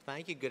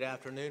Thank you. Good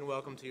afternoon.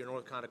 Welcome to your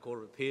North Carolina Court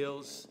of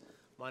Appeals.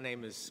 My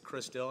name is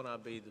Chris Dillon. I'll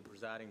be the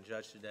presiding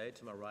judge today.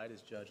 To my right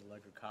is Judge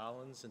Allegra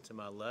Collins, and to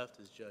my left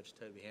is Judge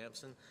Toby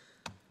Hampson.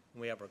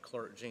 We have our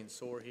clerk, Jean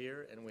Soar,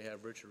 here, and we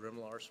have Richard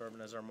Rimlar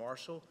serving as our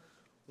marshal.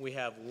 We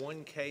have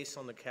one case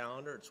on the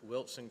calendar. It's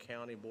Wilson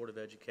County Board of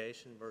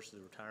Education versus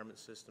the Retirement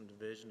System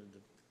Division of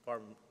the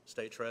Department of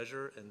State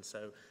Treasurer. And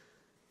so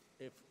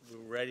if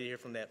we're ready to hear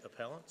from that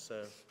appellant,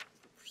 so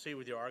proceed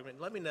with your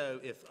argument. Let me know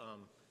if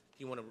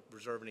you want to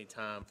reserve any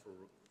time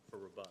for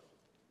rebuttal.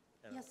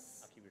 And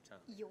yes, I'll keep your time.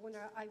 Your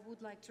Honor, I would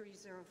like to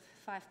reserve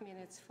 5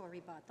 minutes for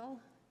rebuttal.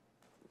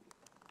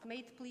 May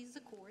it please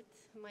the court,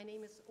 my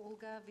name is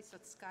Olga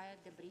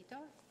Vysotskaya de Brito,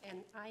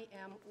 and I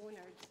am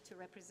honored to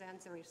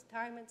represent the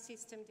Retirement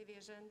System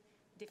Division,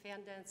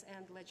 defendants,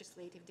 and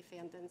legislative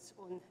defendants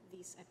on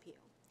this appeal.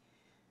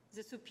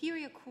 The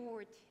Superior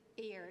Court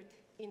erred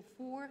in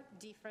 4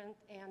 different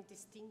and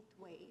distinct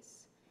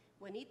ways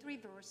when it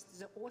reversed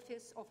the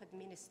Office of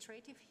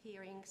Administrative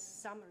Hearings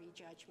summary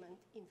judgment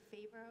in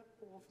favor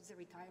of the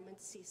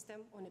retirement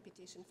system on a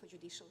petition for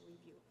judicial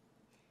review.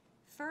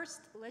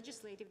 First,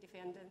 legislative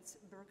defendants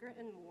Berger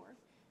and Moore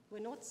were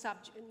not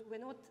subject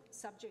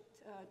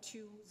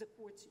to the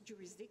court's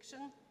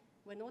jurisdiction,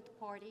 were not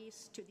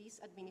parties to this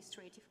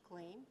administrative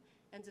claim,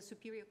 and the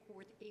Superior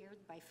Court erred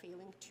by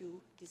failing to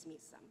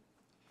dismiss them.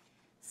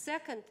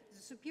 Second,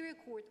 the Superior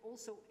Court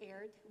also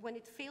erred when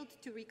it failed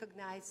to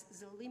recognize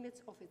the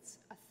limits of its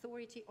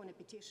authority on a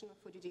petition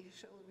for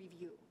judicial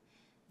review.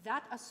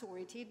 That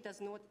authority does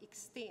not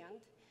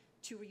extend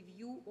to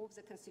review of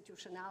the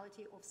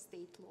constitutionality of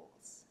state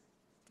laws.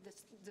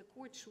 The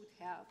court should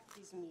have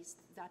dismissed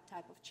that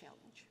type of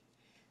challenge.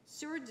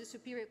 Third, the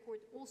Superior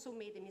Court also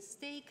made a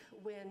mistake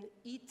when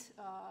it,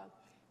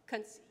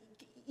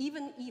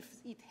 even if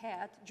it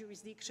had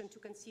jurisdiction to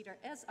consider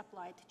as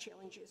applied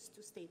challenges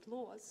to state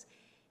laws,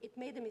 it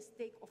made a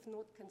mistake of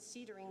not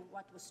considering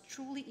what was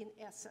truly in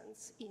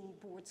essence in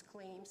board's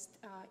claims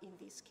in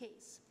this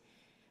case.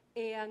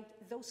 And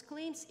those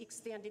claims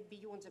extended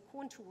beyond the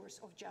contours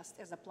of just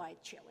as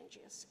applied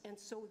challenges. And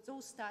so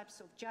those types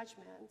of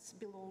judgments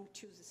belong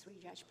to the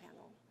 3-judge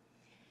panel.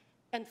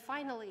 And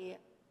finally,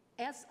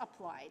 as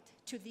applied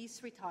to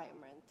this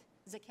retirement,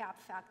 the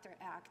Cap Factor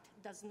Act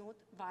does not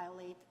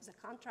violate the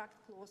contract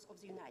clause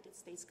of the United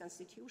States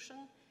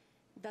Constitution,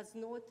 does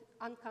not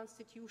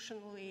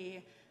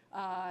unconstitutionally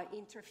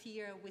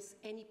interfere with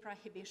any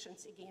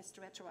prohibitions against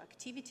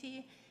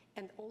retroactivity,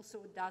 and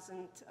also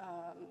doesn't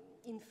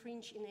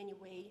infringe in any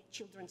way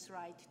children's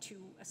right to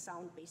a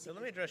sound basic. So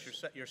let me address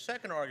your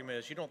second argument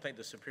is you don't think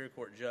the Superior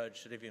Court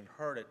judge should have even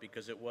heard it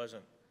because it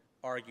wasn't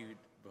argued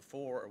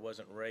before or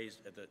wasn't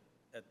raised at the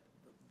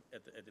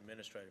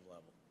administrative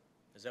level.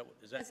 Is that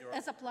your argument?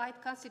 As applied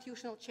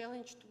constitutional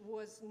challenge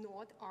was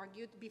not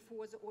argued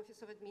before the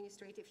Office of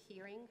Administrative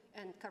Hearing,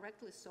 and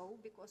correctly so,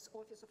 because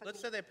Office of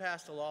Let's say they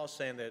passed a law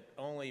saying that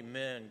only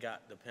men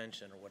got the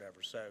pension or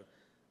whatever.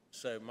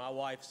 So my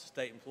wife's a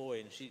state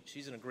employee, and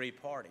she's an aggrieved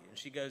party, and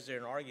she goes there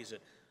and argues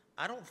it.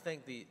 I don't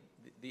think the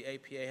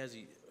APA has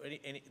the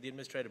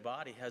administrative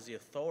body has the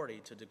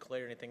authority to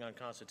declare anything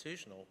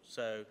unconstitutional.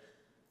 So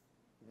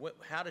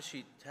how does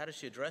she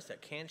address that?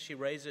 Can she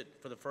raise it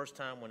for the first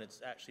time when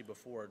it's actually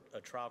before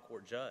a trial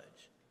court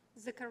judge?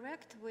 The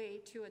correct way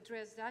to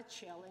address that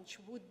challenge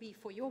would be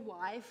for your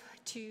wife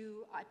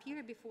to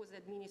appear before the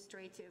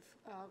administrative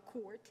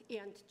court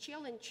and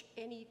challenge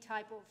any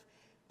type of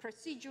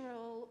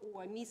procedural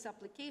or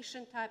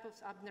misapplication type of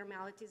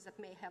abnormalities that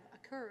may have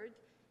occurred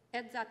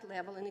at that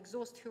level and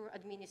exhaust her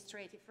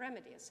administrative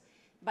remedies.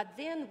 But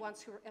then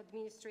once her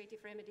administrative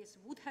remedies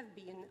would have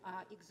been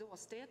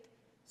exhausted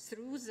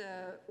through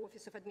the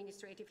Office of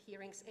Administrative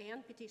Hearings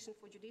and petition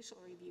for judicial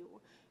review,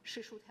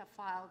 she should have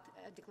filed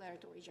a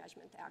declaratory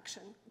judgment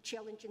action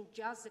challenging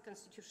just the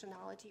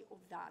constitutionality of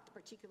that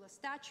particular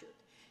statute.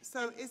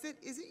 So is it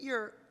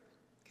your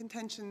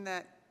contention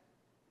that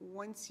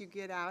once you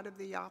get out of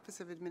the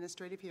Office of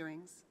Administrative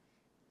Hearings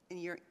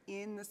and you're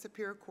in the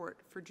Superior Court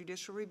for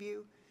judicial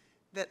review,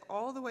 that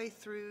all the way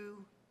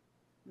through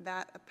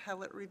that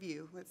appellate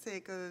review, let's say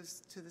it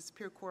goes to the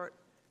Superior Court,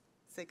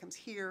 say it comes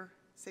here,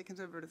 say it comes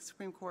over to the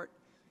Supreme Court,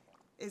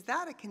 is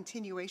that a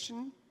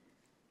continuation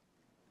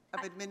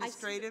of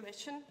administrative? I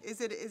see the question.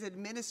 Is it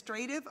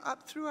administrative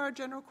up through our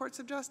general courts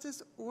of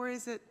justice, or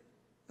is it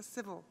a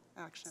civil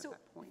action at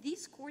that point?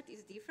 This court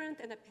is different,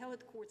 and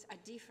appellate courts are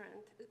different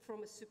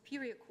from a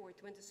superior court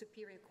when the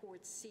superior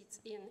court sits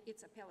in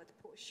its appellate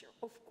posture.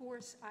 Of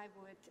course, I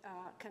would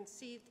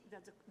concede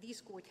that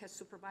this court has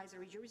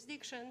supervisory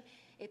jurisdiction.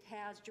 It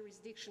has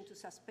jurisdiction to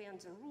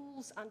suspend the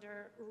rules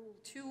under Rule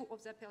 2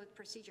 of the appellate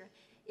procedure.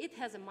 It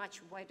has a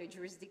much wider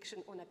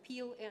jurisdiction on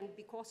appeal, and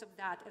because of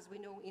that, as we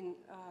know in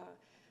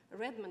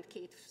Redmond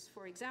case,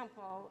 for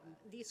example,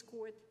 this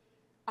court,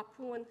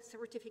 upon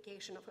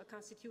certification of a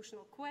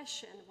constitutional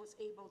question, was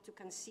able to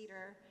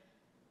consider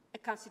a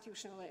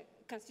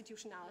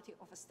constitutionality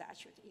of a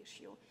statute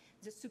issue.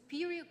 The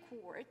Superior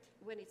Court,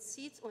 when it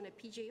sits on a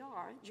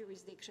PJR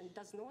jurisdiction,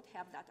 does not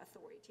have that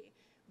authority.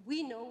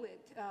 We know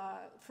it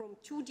from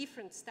two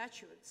different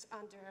statutes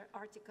under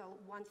Article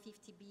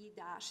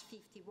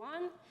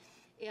 150B-51,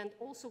 and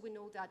also we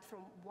know that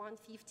from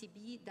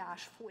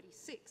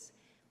 150B-46.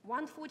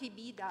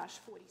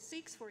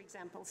 140B-46, for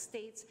example,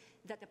 states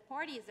that a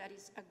party that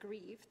is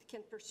aggrieved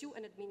can pursue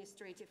an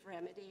administrative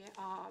remedy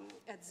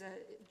at the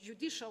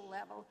judicial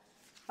level,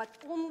 but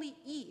only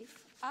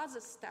if other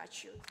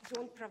statutes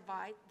don't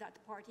provide that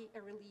party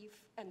a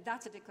relief, and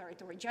that's a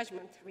declaratory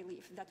judgment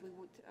relief that we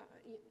would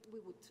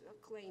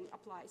claim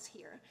applies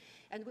here.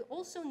 And we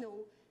also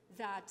know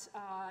that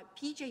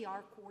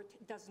PJR court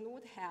does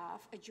not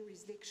have a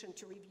jurisdiction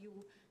to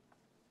review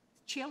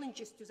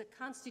challenges to the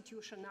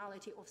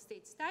constitutionality of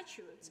state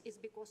statutes is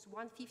because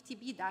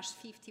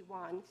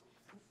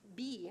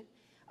 150B-51B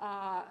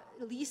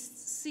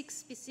lists 6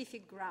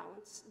 specific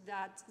grounds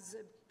that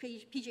the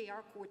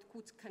PJR court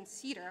could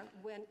consider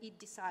when it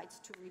decides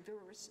to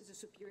reverse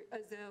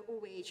the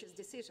OAH's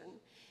decision.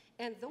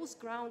 And those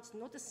grounds,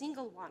 not a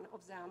single one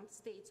of them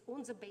states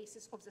on the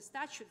basis of the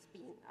statutes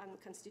being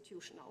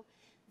unconstitutional.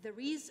 There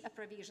is a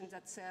provision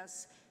that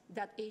says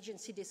that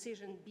agency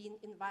decision being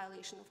in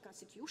violation of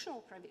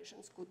constitutional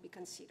provisions could be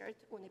considered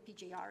on a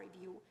PJR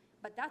review,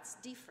 but that's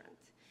different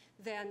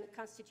than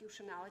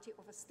constitutionality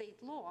of a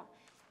state law.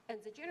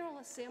 And the General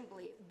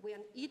Assembly,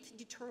 when it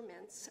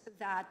determines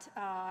that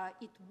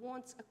it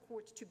wants a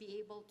court to be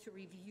able to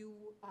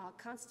review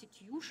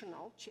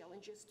constitutional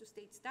challenges to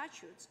state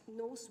statutes,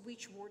 knows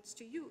which words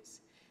to use.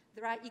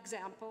 There are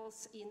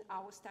examples in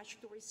our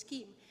statutory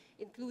scheme,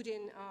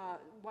 including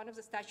one of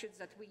the statutes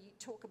that we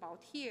talk about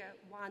here,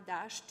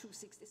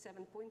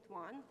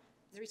 1-267.1.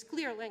 There is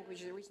clear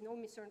language. There is no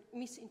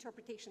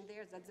misinterpretation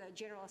there that the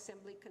General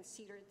Assembly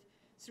considered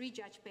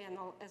 3-judge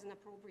panel as an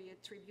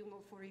appropriate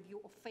tribunal for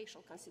review of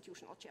facial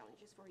constitutional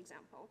challenges, for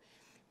example.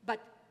 But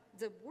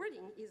the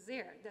wording is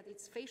there, that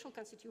it's facial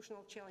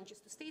constitutional challenges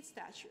to state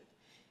statute.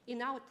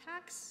 In our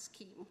tax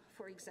scheme,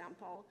 for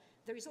example,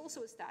 there is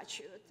also a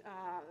statute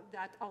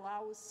that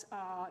allows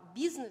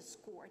business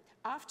court,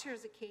 after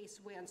the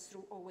case went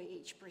through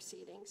OAH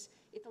proceedings,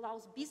 it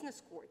allows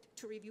business court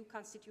to review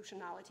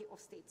constitutionality of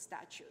state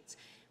statutes.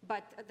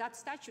 But that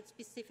statute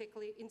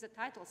specifically in the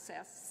title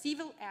says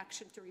civil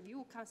action to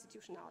review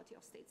constitutionality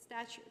of state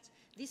statutes.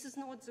 This is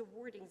not the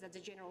wording that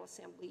the General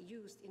Assembly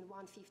used in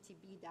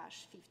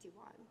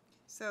 150B-51.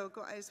 So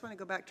I just want to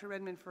go back to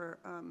Redmond for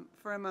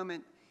a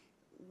moment.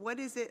 What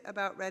is it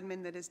about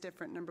Redmond that is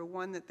different? Number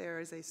one, that there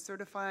is a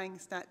certifying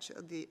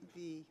statute,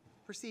 the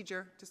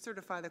procedure to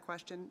certify the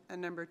question,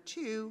 and number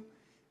two,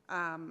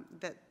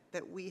 that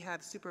we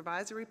have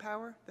supervisory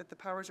power, that the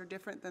powers are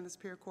different than the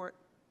Superior Court?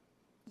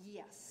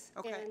 Yes.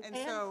 Okay, and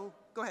so,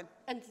 go ahead.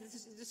 And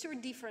the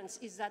third difference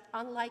is that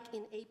unlike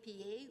in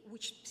APA,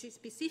 which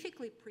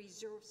specifically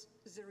preserves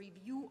the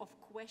review of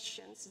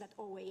questions that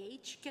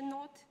OAH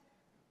cannot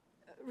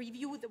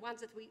review, the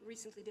ones that we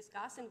recently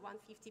discussed in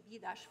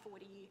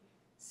 150B-43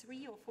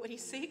 or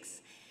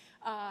 46,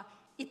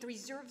 it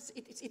reserves,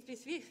 it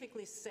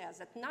specifically says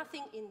that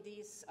nothing in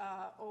these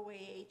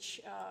OAH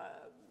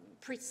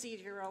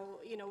procedural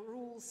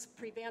rules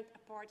prevent a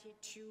party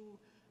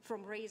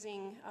from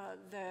raising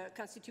the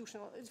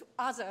constitutional,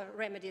 other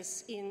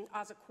remedies in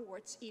other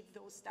courts if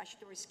those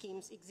statutory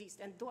schemes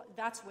exist. And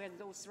that's where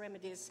those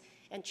remedies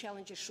and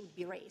challenges should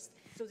be raised.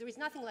 So there is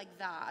nothing like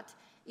that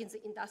in the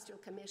Industrial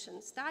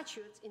Commission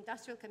statutes.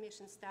 Industrial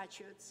Commission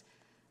statutes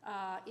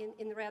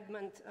in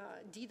Redmond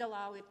did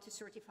allow it to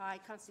certify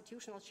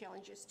constitutional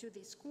challenges to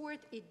this court.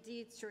 It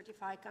did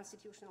certify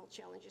constitutional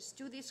challenges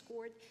to this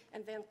court,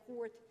 and then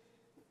court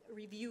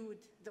reviewed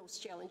those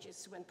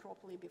challenges when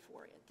properly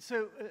before it.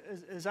 So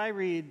as I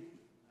read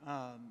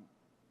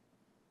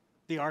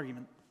the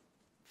argument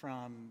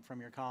from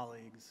your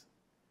colleagues,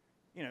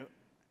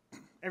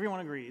 everyone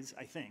agrees,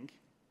 I think,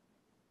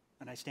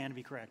 and I stand to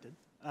be corrected,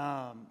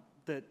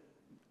 that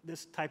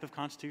this type of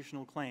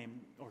constitutional claim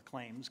or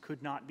claims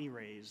could not be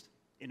raised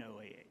in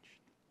OAH.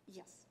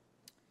 Yes.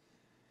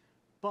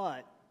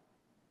 But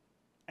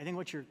I think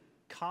what your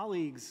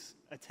colleagues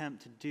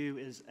attempt to do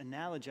is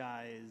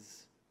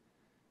analogize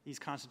these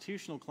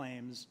constitutional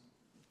claims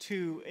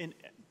to, in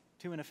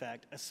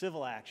effect, a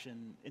civil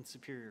action in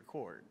Superior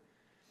Court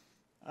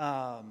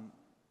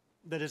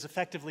that is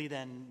effectively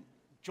then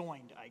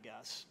joined, I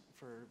guess,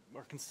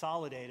 or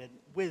consolidated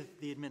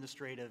with the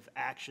administrative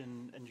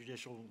action and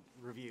judicial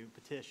review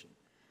petition.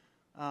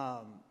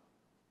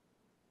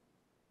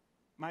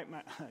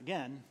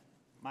 Again,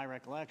 my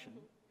recollection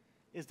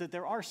is that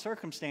there are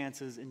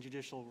circumstances in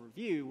judicial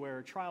review where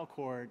a trial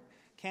court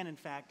can, in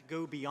fact,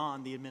 go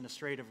beyond the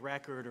administrative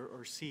record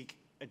or seek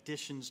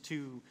additions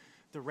to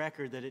the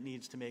record that it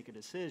needs to make a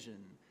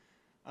decision.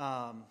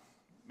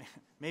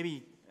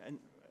 Maybe,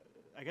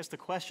 I guess the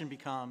question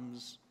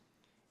becomes,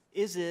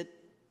 is it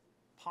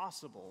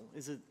possible,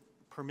 is it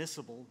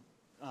permissible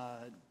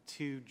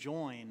to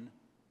join,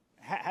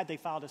 had they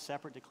filed a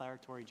separate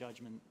declaratory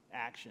judgment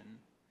action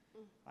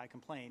by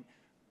complaint,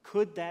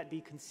 could that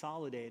be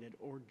consolidated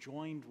or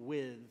joined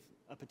with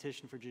a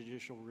petition for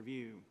judicial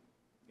review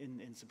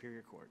in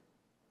Superior Court?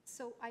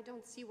 So I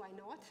don't see why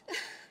not.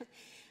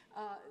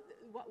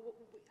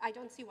 I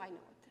don't see why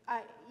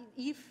not.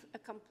 If a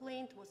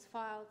complaint was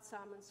filed,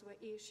 summons were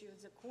issued,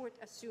 the court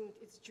assumed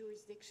its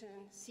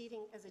jurisdiction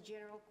sitting as a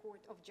general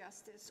court of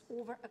justice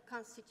over a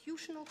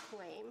constitutional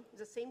claim,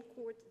 the same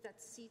court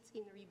that sits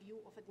in review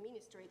of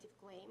administrative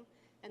claim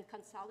and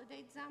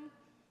consolidates them,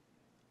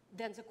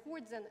 then the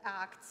court then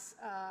acts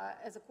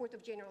as a court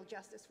of general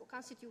justice for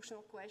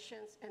constitutional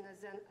questions and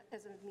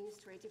as an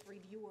administrative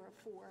reviewer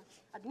for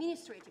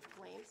administrative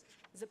claims.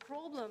 The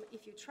problem,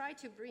 if you try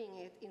to bring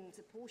it in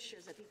the posture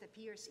that it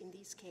appears in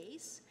this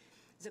case,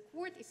 the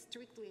court is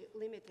strictly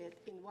limited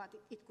in what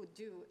it could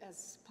do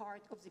as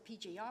part of the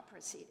PJR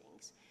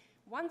proceedings.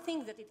 One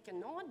thing that it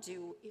cannot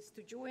do is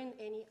to join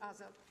any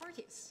other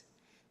parties.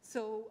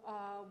 So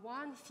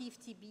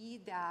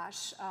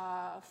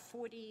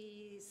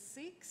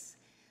 150B-46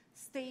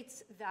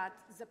 states that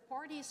the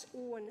parties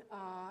on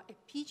a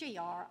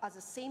PJR are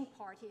the same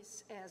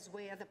parties as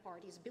where the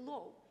parties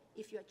below.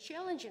 If you are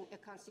challenging a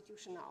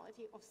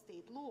constitutionality of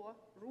state law,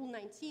 Rule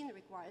 19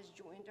 requires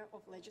joinder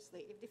of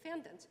legislative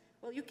defendants.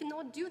 Well, you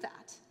cannot do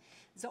that.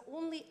 The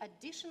only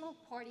additional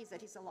party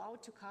that is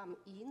allowed to come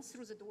in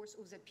through the doors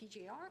of the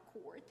PJR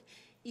court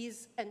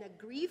is an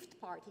aggrieved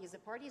party, is a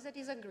party that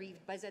is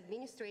aggrieved by the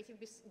administrative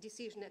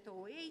decision at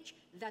OAH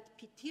that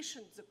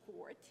petitioned the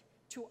court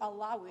to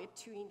allow it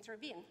to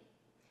intervene.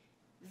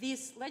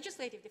 These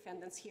legislative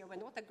defendants here were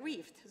not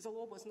aggrieved. The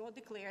law was not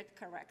declared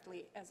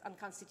correctly as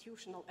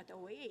unconstitutional at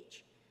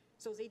OAH.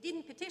 So they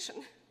didn't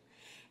petition.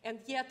 And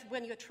yet,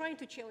 when you're trying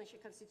to challenge the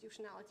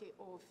constitutionality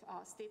of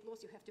state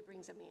laws, you have to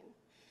bring them in.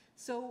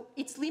 So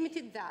it's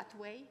limited that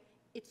way.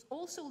 It's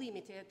also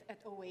limited at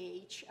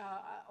OAH,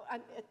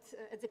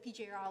 at the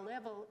PJR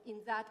level,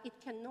 in that it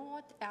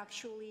cannot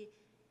actually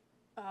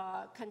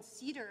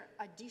consider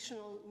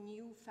additional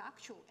new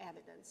factual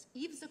evidence.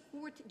 If the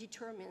court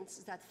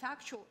determines that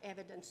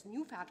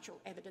new factual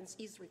evidence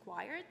is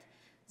required,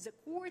 the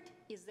court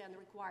is then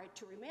required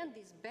to remand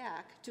this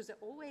back to the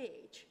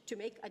OAH to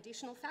make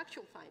additional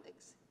factual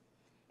findings.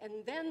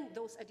 And then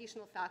those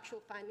additional factual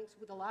findings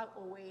would allow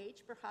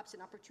OAH perhaps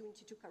an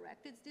opportunity to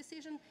correct its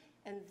decision,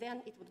 and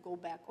then it would go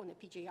back on a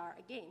PJR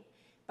again.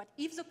 But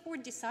if the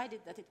court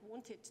decided that it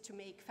wanted to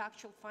make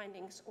factual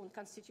findings on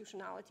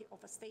constitutionality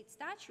of a state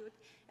statute,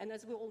 and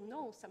as we all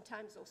know,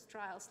 sometimes those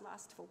trials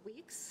last for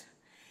weeks,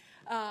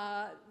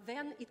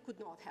 then it could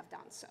not have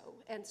done so.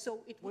 And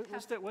so it would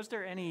was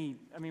there any,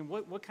 I mean,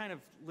 what kind of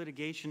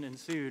litigation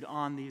ensued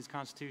on these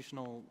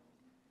constitutional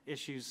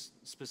issues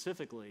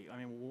specifically? I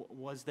mean,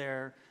 was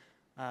there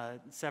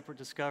separate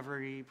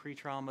discovery,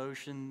 pretrial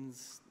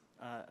motions,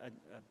 a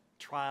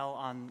trial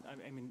on,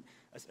 I mean,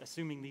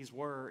 assuming these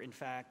were, in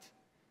fact,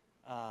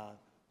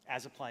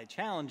 as applied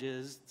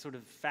challenges, sort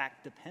of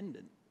fact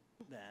dependent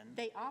then?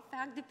 They are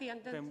fact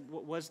dependent. Then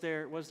was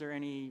there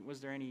any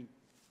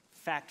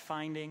fact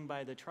finding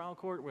by the trial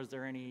court? Was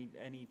there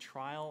any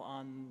trial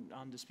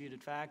on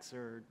disputed facts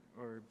or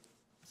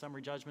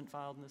summary judgment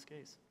filed in this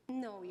case?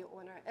 No, Your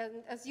Honor.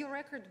 And as your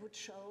record would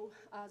show,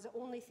 the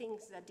only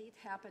things that did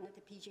happen at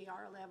the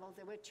PJR level,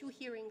 there were two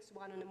hearings,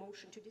 one on a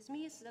motion to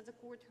dismiss that the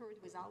court heard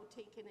without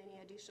taking any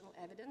additional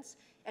evidence,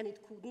 and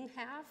it couldn't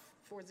have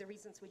for the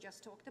reasons we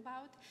just talked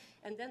about.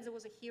 And then there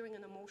was a hearing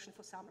on a motion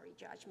for summary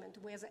judgment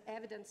where the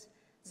evidence,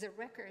 the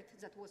record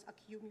that was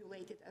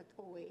accumulated at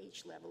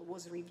OAH level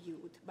was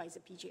reviewed by the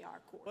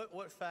PJR court.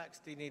 What facts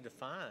do you need to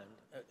find?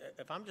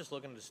 If I'm just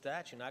looking at the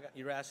statute, and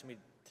you're asking me,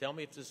 tell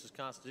me if this is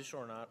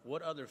constitutional or not,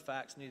 what other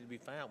facts need to be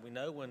found? We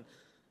know when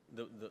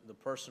the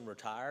person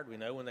retired. We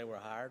know when they were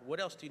hired.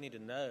 What else do you need to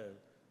know?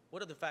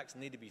 What other facts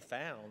need to be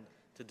found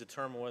to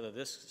determine whether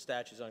this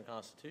statute is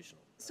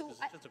unconstitutional? So it's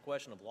just a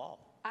question of law.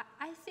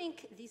 I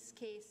think this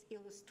case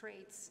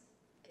illustrates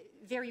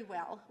very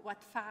well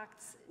what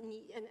facts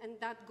need, and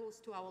that goes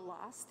to our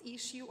last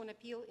issue on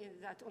appeal, is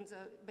that on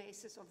the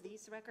basis of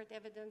this record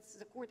evidence,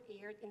 the court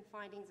erred in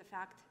finding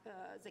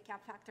the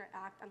Cap Factor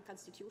Act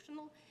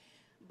unconstitutional.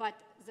 But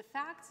the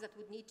facts that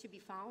would need to be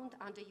found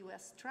under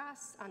U.S.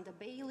 Trust, under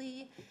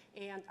Bailey,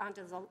 and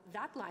under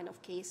that line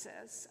of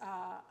cases,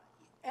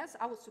 as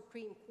our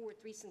Supreme Court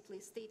recently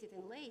stated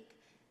in Lake,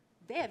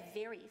 they're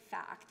very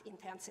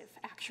fact-intensive,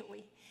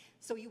 actually.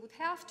 So you would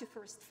have to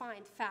first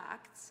find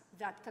facts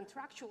that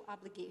contractual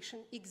obligation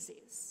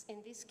exists in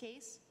this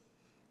case,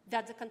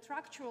 that the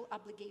contractual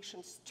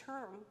obligation's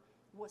term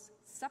was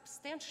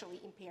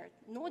substantially impaired,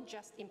 not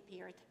just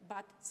impaired,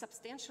 but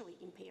substantially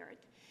impaired.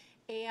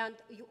 And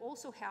you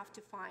also have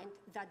to find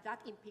that that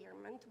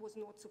impairment was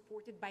not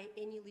supported by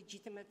any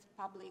legitimate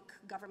public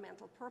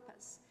governmental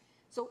purpose.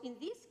 So in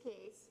this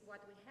case,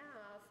 what we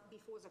have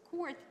before the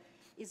court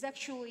is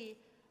actually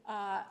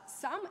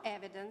some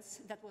evidence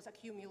that was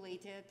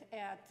accumulated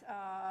at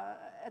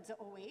the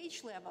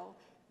OAH level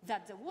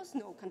that there was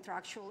no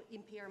contractual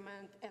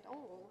impairment at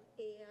all.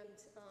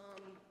 And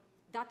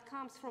that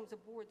comes from the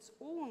board's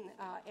own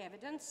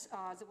evidence.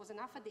 There was an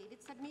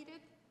affidavit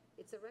submitted.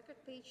 It's a record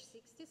page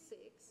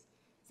 66.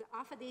 The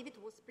affidavit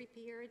was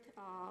prepared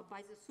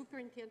by the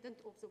superintendent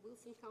of the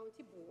Wilson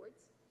County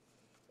boards.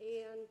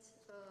 And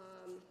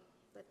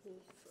let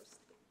me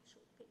first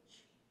show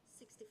page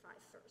 65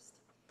 first.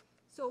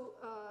 So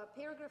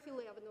paragraph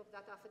 11 of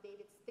that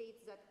affidavit states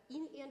that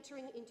in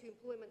entering into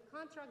employment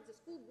contract, the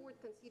school board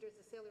considers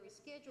the salary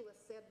schedule as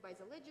set by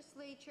the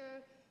legislature,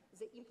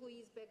 the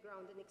employee's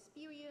background and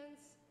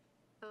experience,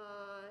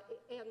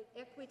 and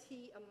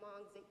equity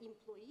among the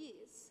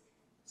employees.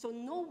 So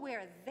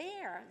nowhere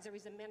there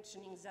is a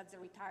mentioning that the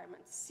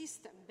retirement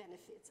system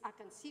benefits are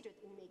considered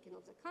in making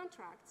of the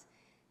contracts.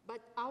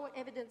 But our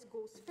evidence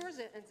goes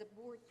further, and the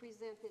board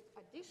presented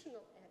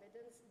additional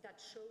evidence that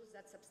shows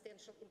that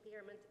substantial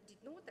impairment did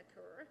not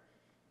occur.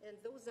 And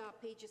those are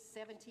pages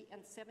 70 and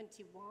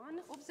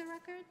 71 of the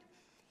record.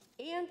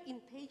 And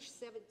in page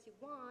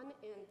 71,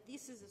 and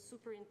this is the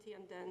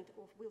superintendent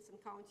of Wilson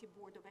County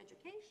Board of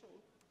Education,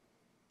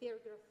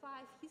 paragraph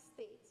 5, he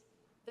states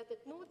that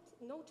at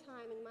no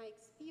time in my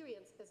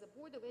experience as a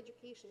Board of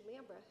Education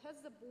member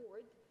has the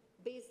board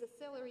based the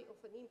salary of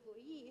an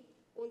employee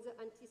on the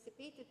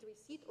anticipated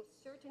receipt of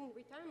certain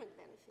retirement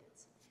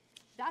benefits.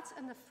 That's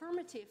an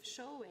affirmative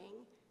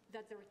showing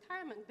that the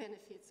retirement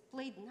benefits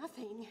played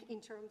nothing in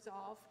terms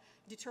of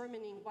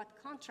determining what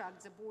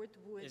contract the board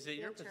would Is it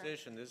your enter.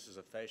 position this is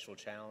a facial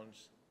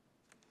challenge?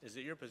 Is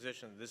it your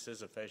position this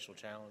is a facial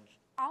challenge?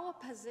 Our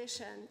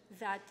position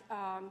that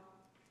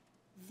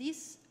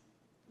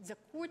the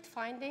court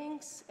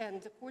findings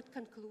and the court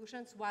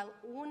conclusions, while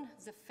on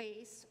the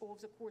face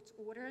of the court's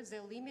order,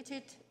 they're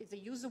limited, they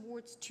use the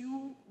words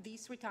to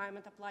this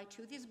retirement apply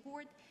to this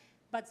board,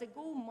 but they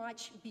go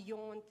much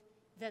beyond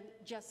than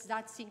just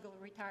that single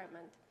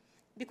retirement.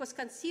 Because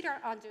consider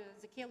under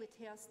the Kelly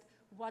test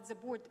what the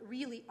board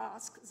really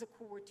asked the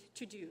court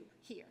to do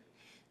here.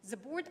 The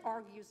board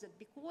argues that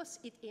because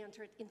it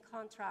entered in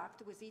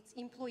contract with its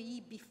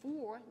employee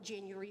before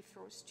January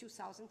 1st,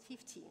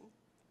 2015,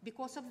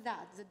 because of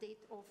that, the date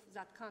of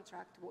that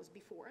contract was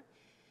before,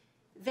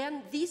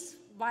 then this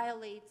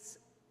violates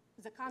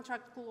the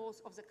contract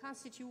clause of the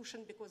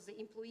Constitution because the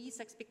employee's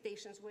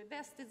expectations were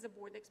vested, the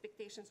board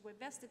expectations were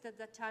vested at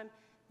that time.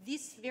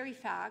 This very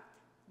fact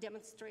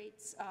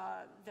demonstrates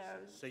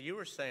So you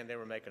were saying they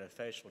were making a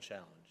facial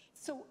challenge.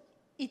 So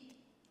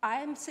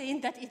I'm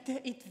saying that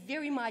it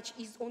very much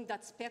is on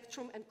that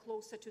spectrum and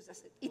closer to the,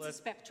 it's a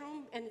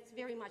spectrum and it's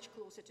very much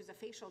closer to the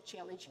facial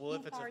challenge. Well,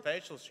 if it's a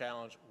facial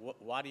challenge,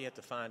 why do you have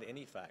to find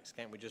any facts?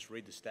 Can't we just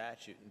read the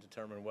statute and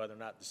determine whether or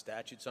not the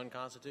statute's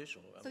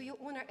unconstitutional? So, Your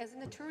Honor, as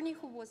an attorney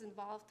who was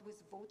involved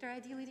with voter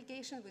ID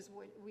litigation,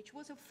 which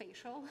was a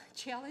facial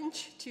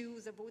challenge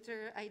to the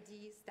voter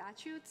ID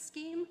statute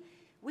scheme,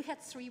 we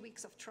had 3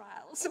 weeks of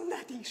trials on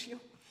that issue,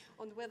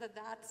 on whether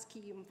that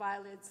scheme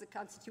violates the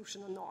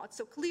Constitution or not.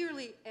 So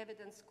clearly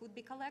evidence could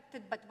be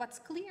collected, but what's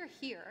clear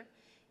here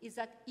is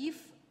that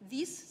if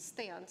this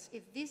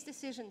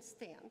decision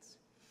stands,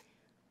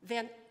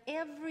 then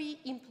every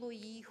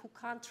employee who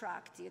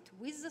contracted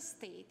with the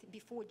state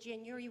before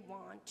January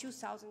 1,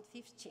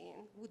 2015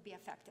 would be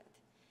affected.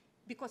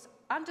 Because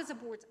under the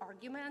board's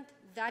argument,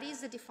 that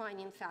is the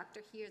defining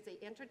factor here. They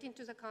entered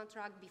into the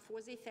contract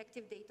before the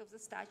effective date of the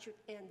statute,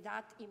 and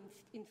that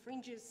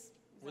infringes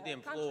Would the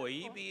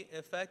employee be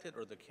affected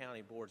or the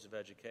county boards of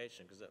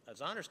education? Because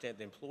as I understand,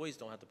 the employees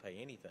don't have to pay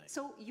anything.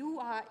 So you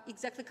are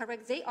exactly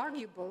correct. They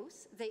argue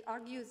both. They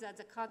argue that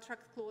the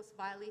contract clause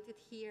violated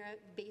here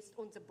based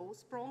on the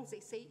both prongs. They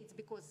say it's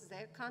because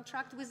their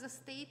contract with the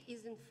state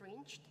is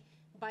infringed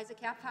by the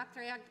Cap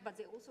Factor Act, but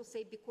they also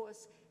say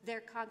because their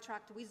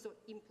contract with the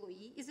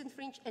employee is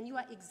infringed. And you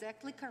are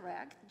exactly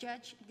correct,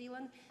 Judge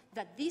Dillon,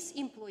 that this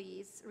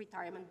employee's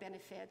retirement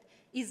benefit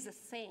is the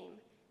same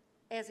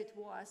as it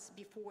was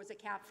before the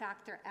Cap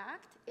Factor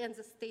Act, and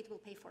the state will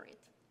pay for it.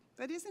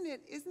 But isn't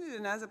it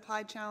an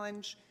as-applied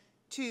challenge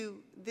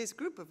to this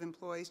group of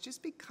employees?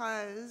 Just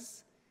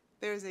because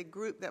there's a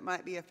group that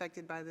might be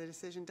affected by the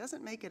decision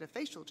doesn't make it a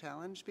facial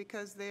challenge,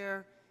 because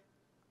there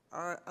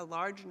are a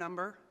large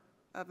number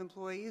of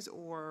employees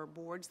or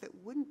boards that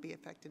wouldn't be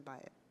affected by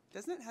it.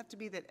 Doesn't it have to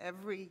be that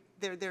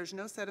there's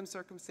no set of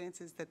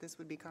circumstances that this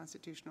would be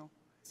constitutional?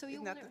 So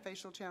Isn't that the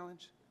facial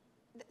challenge?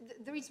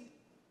 There is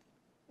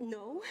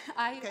no.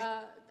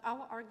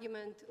 Our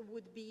argument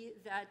would be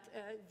that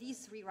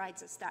this rewrites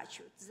the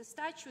statute. The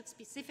statute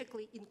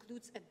specifically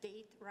includes a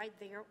date right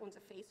there on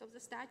the face of the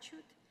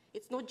statute.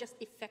 It's not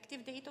just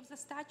effective date of the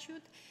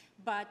statute,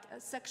 but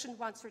Section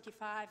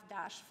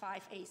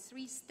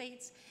 135-5A3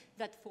 states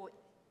that for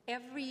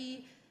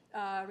every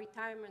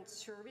retirement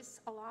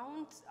service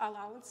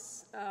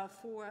allowance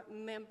for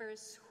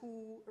members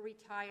who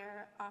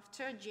retire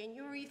after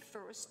January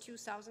 1st,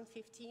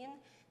 2015,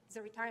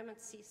 the retirement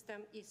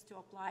system is to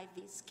apply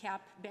this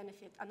cap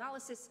benefit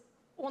analysis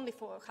only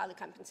for highly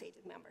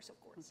compensated members, of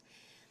course.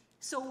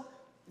 So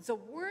the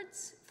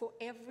words for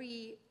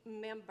every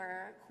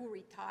member who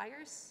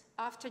retires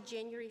after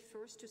January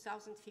 1st,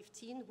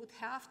 2015 would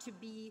have to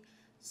be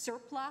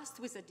surplused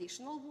with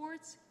additional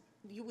words.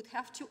 You would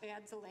have to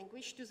add the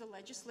language to the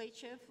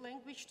legislative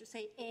language to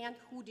say, and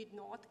who did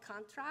not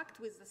contract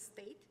with the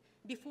state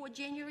before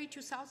January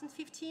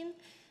 2015.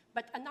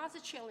 But another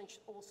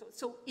challenge also,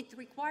 so it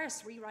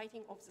requires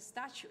rewriting of the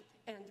statute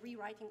and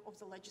rewriting of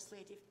the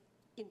legislative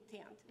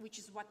intent, which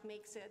is what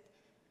makes it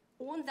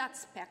on that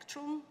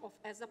spectrum of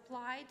as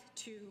applied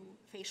to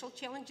facial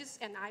challenges,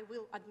 and I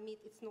will admit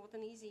it's not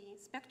an easy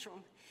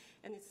spectrum,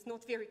 and it's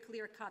not very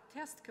clear-cut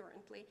test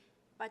currently,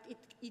 but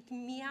it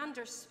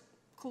meanders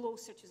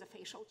closer to the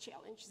facial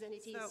challenge than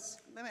it is.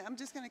 I'm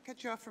just going to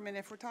cut you off for a minute.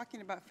 If we're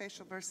talking about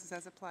facial versus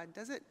as applied,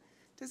 does it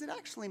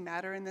actually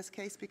matter in this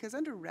case? Because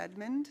under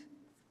Redmond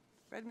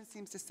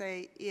seems to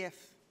say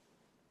if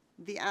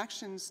the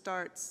action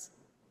starts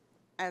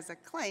as a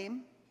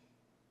claim,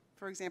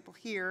 for example,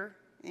 here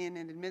in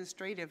an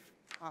administrative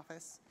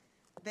office,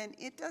 then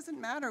it doesn't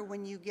matter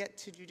when you get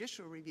to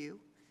judicial review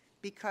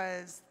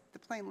because the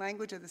plain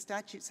language of the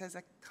statute says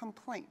a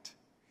complaint,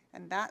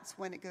 and that's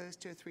when it goes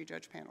to a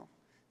 3-judge panel.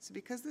 So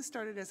because this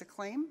started as a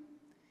claim,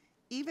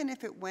 even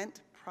if it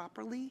went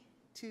properly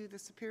to the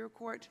Superior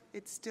Court,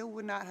 it still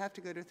would not have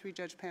to go to a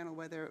 3-judge panel,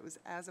 whether it was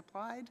as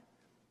applied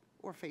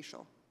or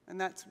facial.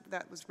 And that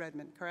was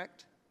Redmond,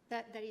 correct?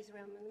 That is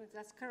Redmond,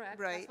 that's correct.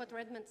 Right. That's what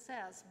Redmond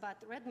says, but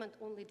Redmond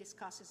only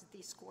discusses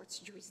this court's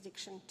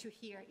jurisdiction to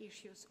hear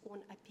issues on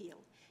appeal.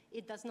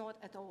 It does not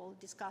at all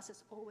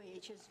discusses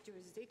OAH's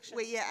jurisdiction.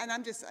 Wait, yeah, and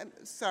I'm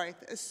sorry,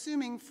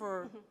 assuming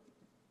for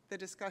the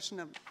discussion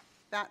of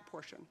that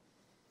portion,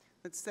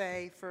 let's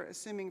say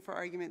assuming for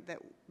argument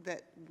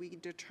that we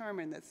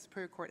determined that the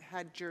Superior Court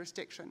had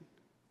jurisdiction,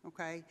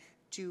 okay,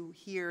 to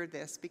hear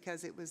this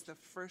because it was the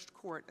first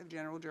court of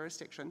general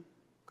jurisdiction,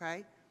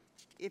 okay?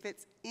 If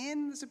it's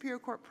in the Superior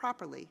Court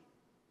properly,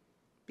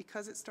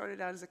 because it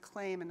started out as a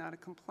claim and not a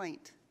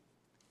complaint,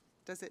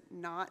 does it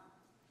not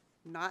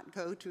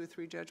go to a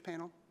 3-judge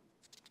panel?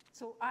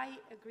 So I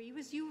agree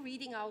with you.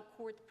 Reading our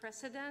court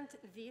precedent,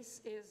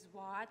 this is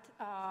what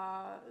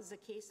the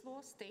case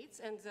law states,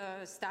 and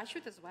the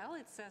statute as well.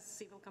 It says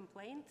civil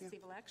complaint,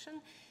 civil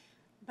action,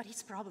 but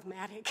it's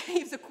problematic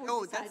if the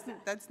court decides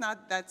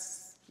that.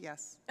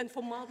 Yes. And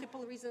for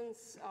multiple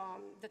reasons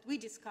that we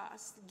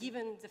discussed,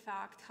 given the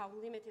fact how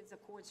limited the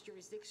court's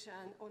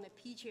jurisdiction on a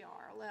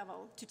PGR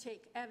level to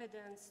take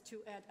evidence, to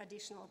add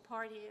additional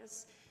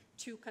parties,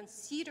 to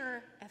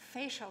consider a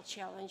facial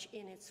challenge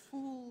in its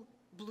full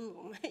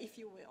bloom, if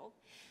you will.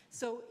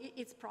 So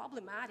it's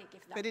problematic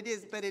if that.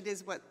 But it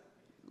is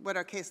what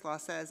our case law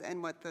says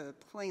and what the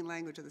plain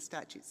language of the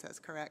statute says,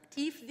 correct?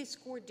 If this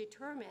court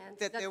determines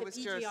that the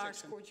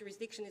PGR's court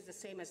jurisdiction is the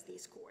same as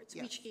these courts,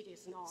 yes. which it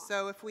is not.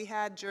 So if we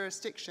had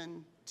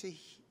jurisdiction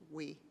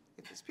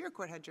if the Superior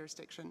Court had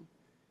jurisdiction,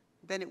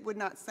 then it would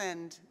not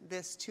send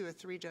this to a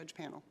 3-judge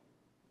panel,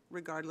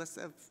 regardless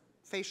of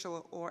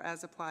facial or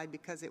as applied,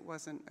 because it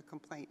wasn't a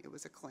complaint, it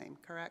was a claim,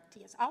 correct?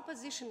 Yes, our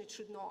position, it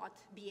should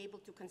not be able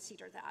to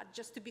consider that,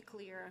 just to be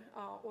clear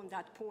on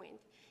that point.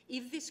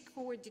 If this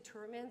court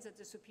determines that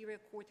the Superior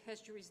Court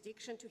has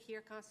jurisdiction to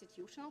hear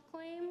constitutional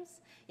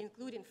claims,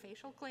 including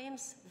facial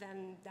claims,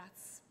 then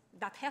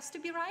that has to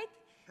be right,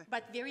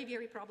 but very,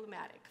 very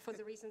problematic for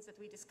the reasons that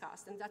we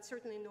discussed, and that's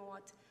certainly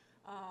not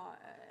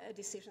a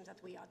decision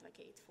that we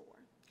advocate for.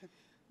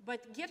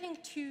 But getting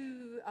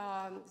to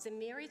the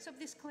merits of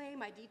this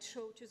claim, I did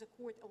show to the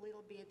court a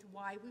little bit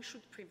why we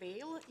should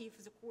prevail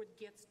if the court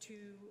gets to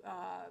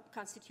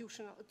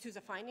to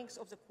the findings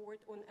of the court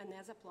on an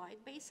as-applied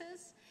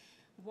basis.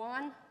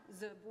 One,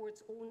 the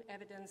board's own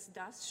evidence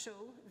does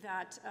show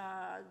that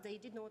they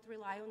did not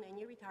rely on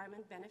any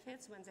retirement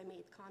benefits when they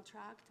made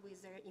contract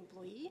with their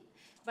employee.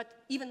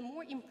 But even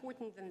more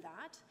important than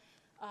that,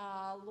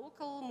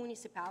 local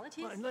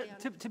municipalities. Well,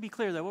 to be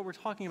clear, though, what we're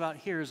talking about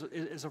here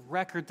is a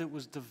record that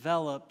was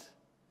developed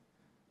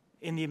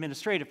in the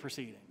administrative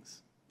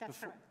proceedings. That's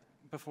correct.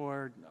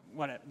 Before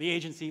the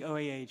agency,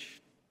 OAH,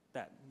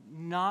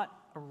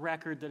 not a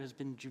record that has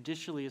been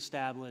judicially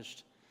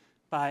established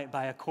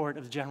by a court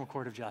of the General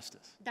Court of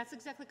Justice. That's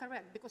exactly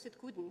correct, because it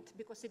couldn't,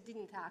 because it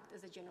didn't act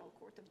as a General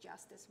Court of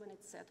Justice when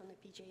it's set on a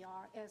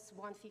PJR, as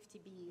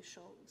 150B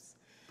shows.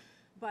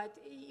 But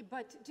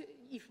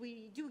if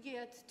we do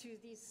get to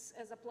these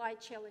as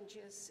applied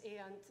challenges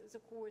and the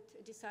court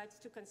decides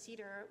to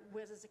consider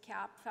whether the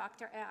Cap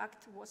Factor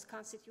Act was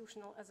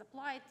constitutional as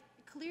applied,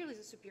 clearly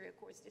the Superior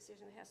Court's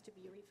decision has to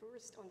be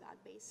reversed on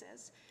that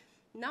basis.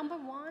 Number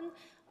one,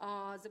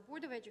 the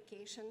Board of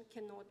Education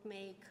cannot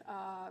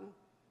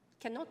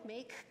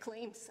make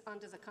claims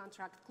under the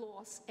contract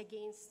clause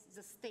against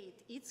the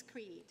state, its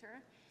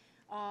creator.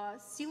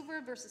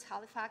 Silver versus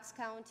Halifax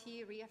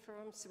County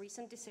reaffirms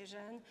recent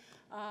decision,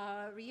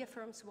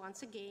 reaffirms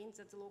once again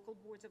that the local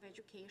boards of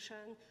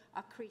education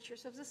are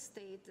creatures of the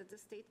state, that the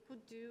state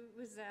could do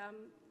with them,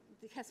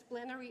 it has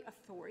plenary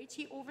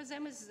authority over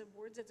them, is the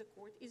word that the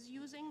court is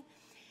using.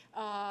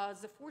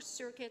 The Fourth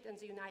Circuit and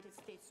the United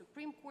States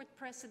Supreme Court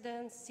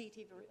precedents,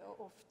 City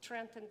of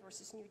Trenton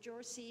versus New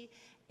Jersey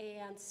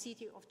and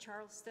City of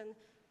Charleston,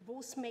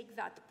 both make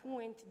that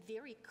point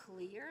very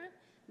clear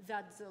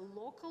that the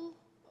local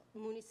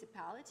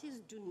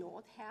municipalities do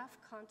not have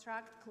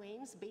contract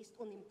claims based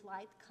on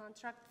implied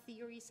contract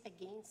theories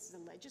against the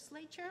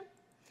legislature.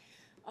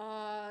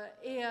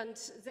 And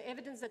the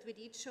evidence that we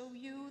did show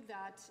you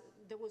that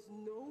there was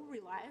no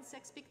reliance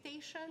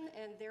expectation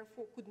and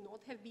therefore could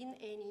not have been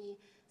any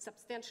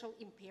substantial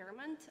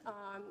impairment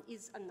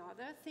is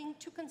another thing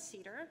to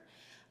consider.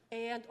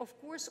 And of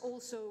course,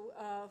 also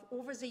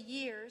over the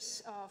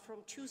years, from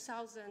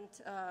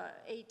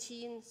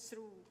 2018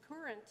 through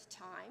current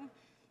time,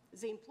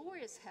 the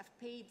employers have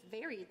paid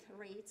varied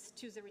rates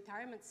to the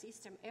retirement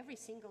system every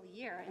single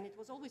year, and it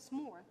was always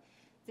more.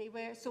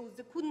 So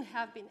there couldn't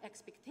have been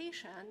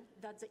expectation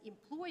that the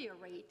employer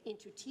rate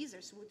into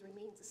teasers would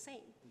remain the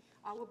same.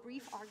 Our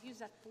brief argues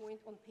that point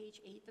on page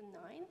 8 and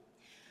 9.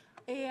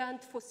 And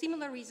for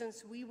similar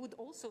reasons, we would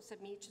also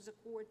submit to the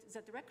court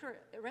that the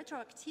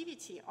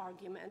retroactivity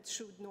argument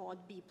should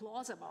not be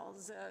plausible.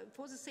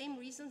 For the same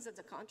reasons that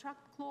the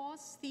contract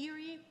clause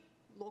theory,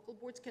 local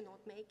boards cannot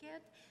make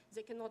it,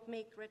 they cannot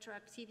make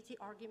retroactivity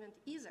argument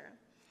either.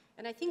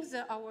 And I think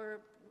that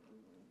our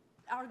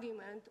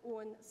argument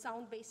on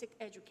sound basic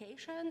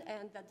education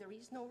and that there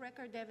is no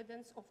record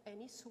evidence of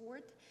any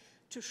sort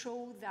to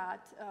show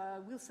that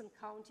Wilson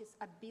County's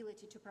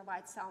ability to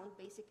provide sound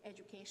basic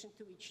education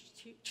to its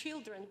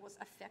children was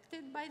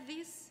affected by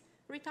this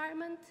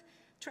retirement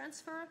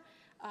transfer.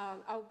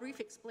 Our brief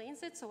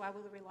explains it, so I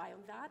will rely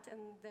on that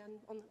and then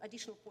on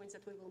additional points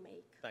that we will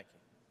make. Thank you.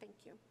 Thank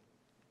you.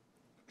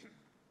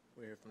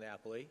 We'll hear from the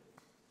appellee.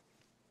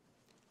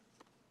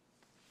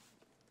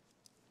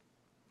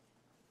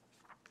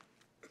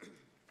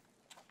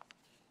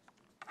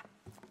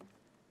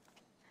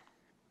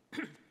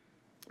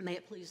 May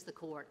it please the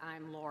court,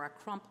 I'm Laura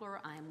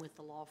Crumpler. I am with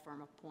the law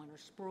firm of Pointer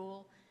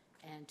Spruill,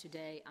 and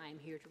today I am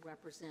here to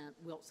represent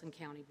Wilson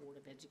County Board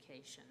of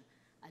Education.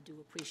 I do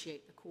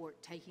appreciate the court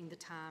taking the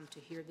time to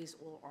hear these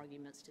oral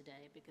arguments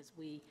today because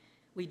we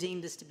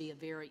deem this to be a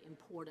very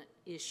important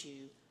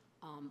issue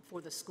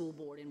for the school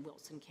board in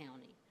Wilson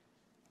County.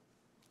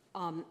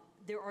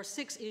 There are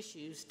 6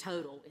 issues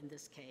total in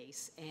this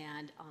case,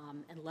 and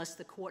unless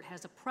the court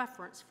has a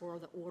preference for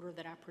the order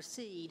that I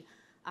proceed,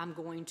 I'm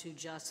going to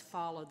just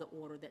follow the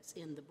order that's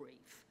in the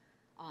brief,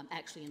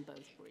 actually in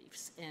both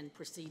briefs, and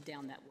proceed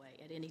down that way.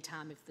 At any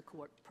time, if the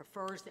court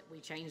prefers that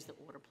we change the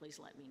order, please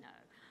let me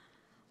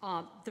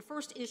know. The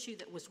first issue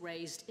that was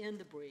raised in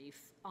the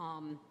brief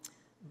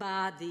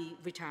by the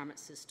retirement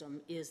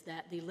system is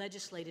that the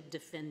legislative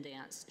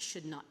defendants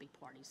should not be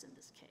parties in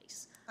this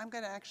case. I'm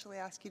going to actually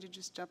ask you to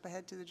just jump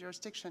ahead to the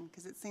jurisdiction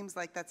because it seems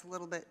like that's a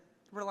little bit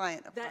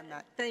reliant upon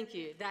that. Thank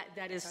you.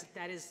 That is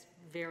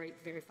very,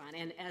 very fine.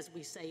 And as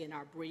we say in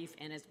our brief,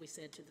 and as we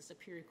said to the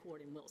Superior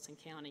Court in Wilson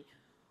County,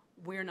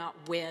 we're not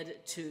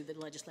wed to the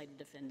legislative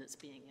defendants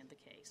being in the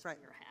case. Right.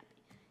 We're happy.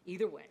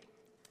 Either way.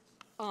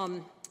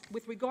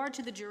 With regard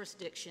to the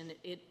jurisdiction,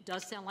 it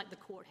does sound like the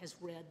court has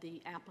read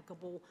the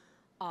applicable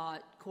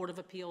Court of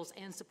Appeals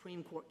and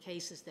Supreme Court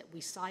cases that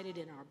we cited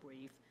in our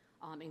brief,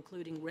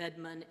 including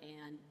Redmond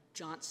and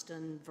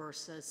Johnston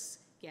versus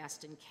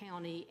Gaston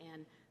County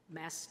and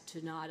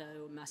Mastuno,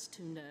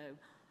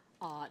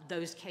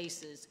 those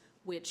cases,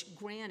 which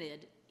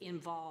granted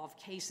involve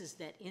cases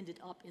that ended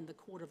up in the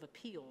Court of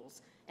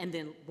Appeals and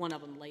then one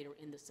of them later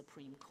in the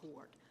Supreme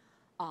Court.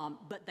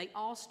 But they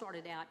all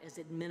started out as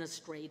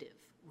administrative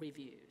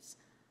reviews.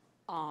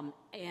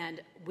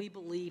 And we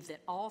believe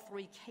that all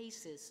 3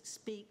 cases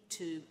speak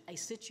to a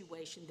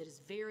situation that is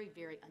very,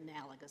 very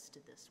analogous to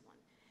this one.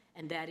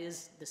 And that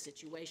is the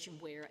situation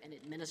where an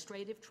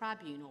administrative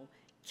tribunal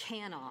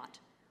cannot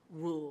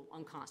rule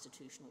on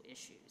constitutional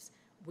issues.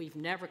 We've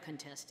never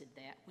contested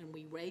that. When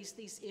we raised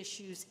these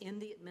issues in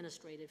the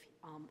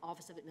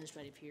Office of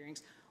Administrative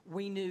Hearings,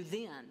 we knew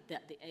then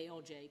that the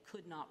ALJ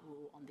could not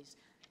rule on these.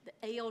 The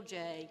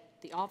ALJ,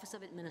 the Office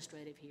of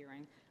Administrative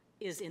Hearing,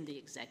 is in the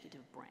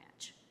executive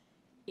branch.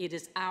 It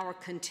is our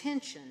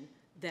contention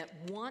that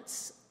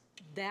once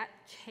that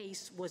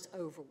case was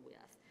over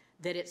with,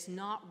 that it's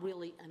not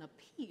really an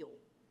appeal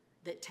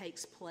that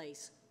takes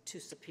place to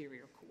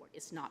Superior Court.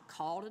 It's not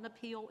called an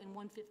appeal in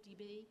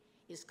 150B.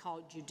 It's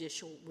called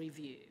judicial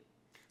review.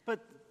 But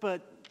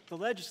the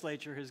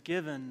legislature has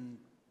given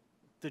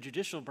the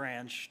judicial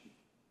branch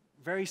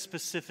a very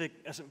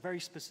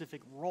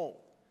specific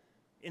role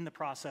in the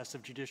process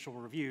of judicial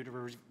review to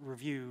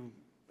review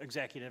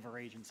executive or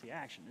agency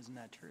action. Isn't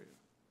that true?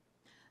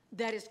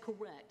 That is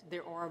correct.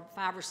 There are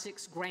 5 or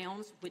 6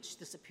 grounds which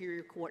the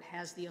Superior Court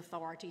has the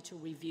authority to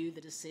review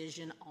the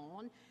decision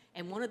on.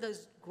 And one of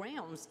those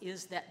grounds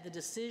is that the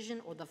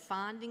decision or the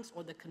findings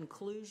or the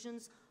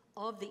conclusions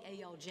of the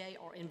ALJ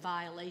are in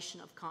violation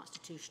of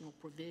constitutional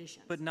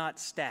provisions. But not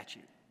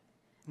statute.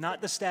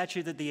 Not the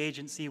statute that the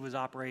agency was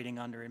operating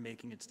under in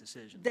making its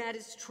decision. That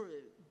is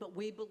true. But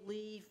we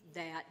believe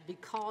that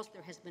because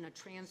there has been a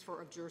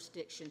transfer of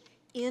jurisdiction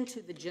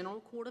into the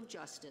General Court of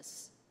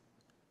Justice,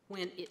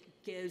 when it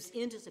goes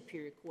into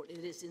Superior Court,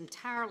 it is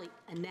entirely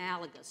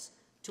analogous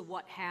to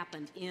what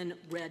happened in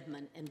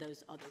Redmond and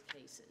those other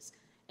cases.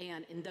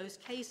 And in those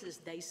cases,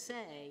 they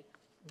say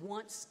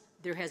once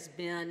there has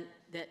been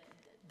that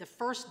the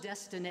first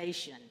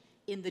destination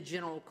in the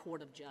General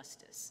Court of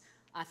Justice.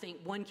 I think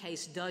one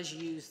case does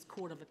use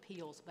Court of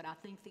Appeals, but I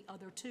think the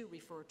other 2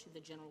 refer to the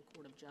General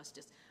Court of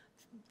Justice,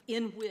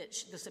 in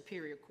which the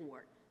Superior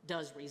Court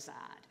does reside.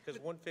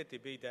 Because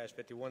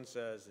 150B-51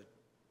 says that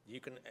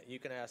you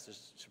can ask the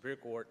Superior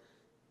Court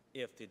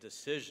if the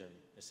decision,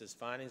 it says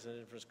findings and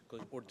inference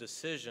conclusion, or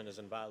decision is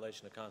in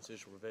violation of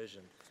constitutional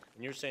provision,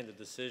 and you're saying the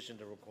decision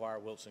to require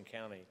Wilson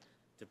County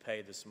to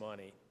pay this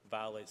money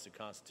violates the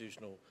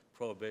constitutional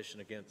prohibition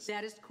against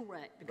That is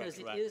correct, because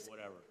it retroactive, is,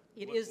 whatever.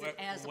 it is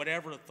as,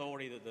 Whatever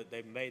authority that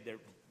they've made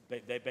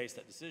they based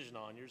that decision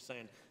on, you're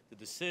saying the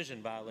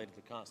decision violated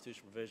the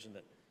constitutional provision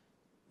that,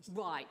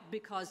 right,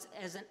 because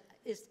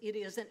it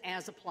is an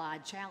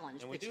as-applied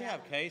challenge. and we The do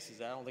have challenge-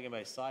 cases, I don't think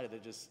anybody cited,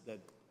 that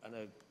I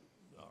know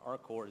our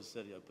court has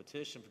said a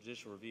petition for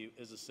judicial review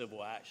is a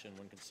civil action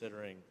when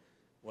considering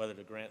whether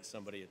to grant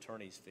somebody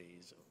attorney's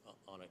fees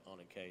on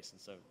a case, and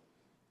so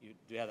you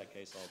do have that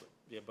case all,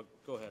 but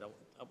go ahead.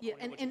 Yeah,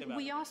 what you think and about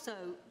we it.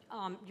 also,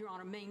 Your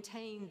Honor,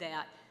 maintain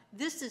that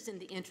this is in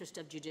the interest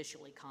of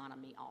judicial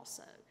economy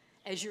also.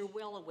 As you're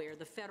well aware,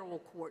 the federal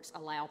courts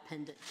allow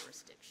pendant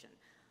jurisdiction.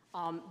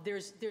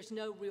 There's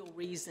no real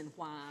reason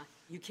why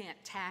you can't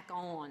tack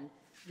on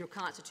your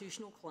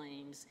constitutional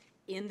claims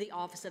in the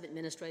Office of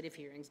Administrative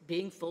Hearings,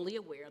 being fully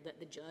aware that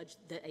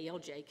the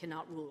ALJ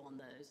cannot rule on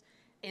those,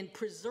 and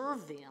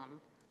preserve them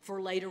for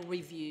later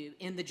review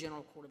in the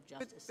General Court of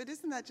Justice. But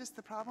isn't that just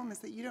the problem, is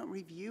that you don't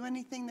review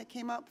anything that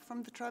came up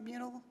from the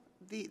tribunal,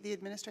 the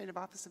Administrative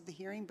Office of the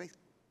Hearing, but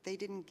they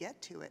didn't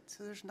get to it,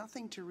 so there's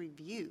nothing to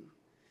review.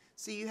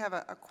 So you have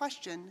a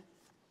question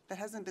that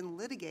hasn't been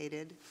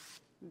litigated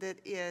that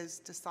is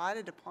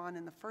decided upon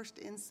in the first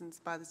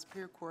instance by the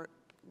Superior Court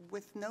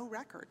with no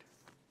record.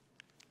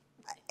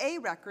 A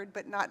record,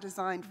 but not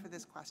designed for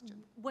this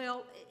question.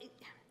 Well,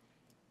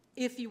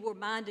 if you were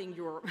minding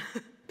your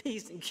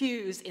P's and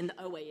Q's in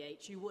the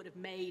OAH, you would have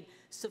made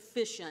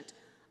sufficient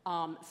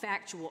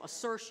factual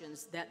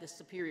assertions that the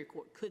Superior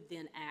Court could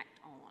then act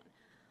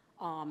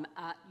on.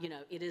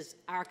 It is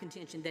our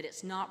contention that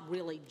it's not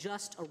really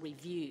just a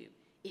review.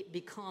 It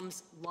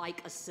becomes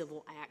like a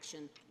civil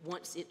action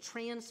once it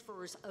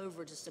transfers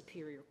over to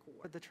Superior Court.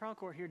 But the trial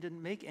court here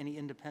didn't make any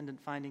independent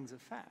findings of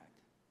fact.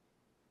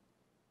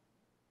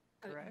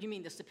 Correct? You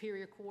mean the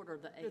Superior Court or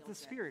the ALJ? The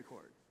Superior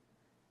Court.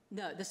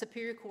 No, the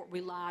Superior Court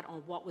relied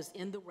on what was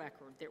in the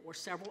record. There were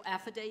several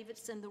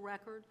affidavits in the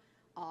record.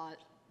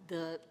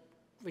 The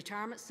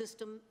retirement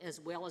system, as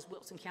well as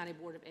Wilson County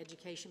Board of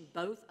Education,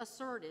 both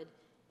asserted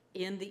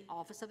in the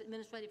Office of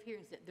Administrative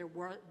Hearings that there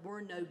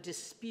were no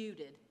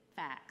disputed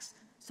facts.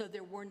 So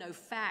there were no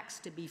facts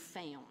to be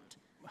found.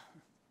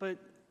 But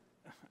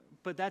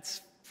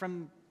that's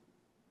from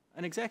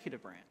an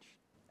executive branch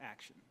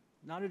action,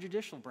 not a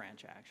judicial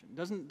branch action.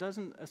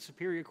 Doesn't a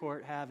Superior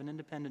Court have an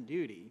independent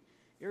duty,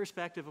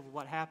 irrespective of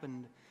what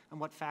happened and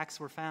what facts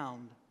were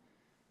found?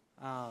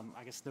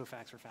 I guess no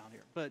facts were found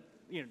here. But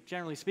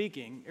generally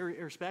speaking,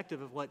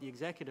 irrespective of what the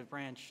executive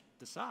branch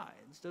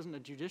decides, doesn't a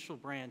judicial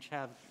branch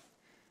have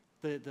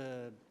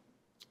the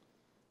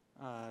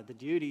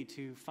duty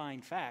to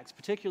find facts,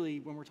 particularly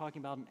when we're talking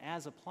about an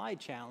as-applied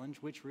challenge,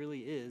 which really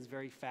is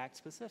very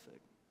fact-specific?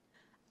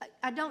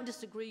 I don't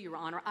disagree, Your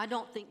Honor. I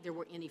don't think there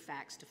were any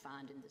facts to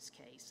find in this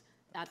case.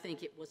 I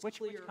think it was Which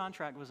clear.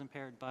 contract was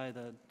impaired by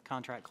the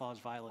contract clause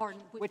violation?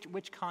 Pardon?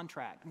 Which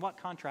contract? What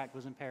contract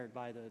was impaired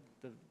by the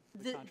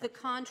contract? The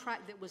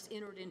contract that was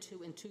entered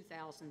into in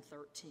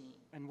 2013.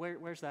 And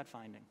where's that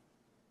finding?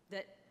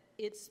 That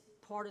it's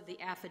part of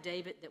the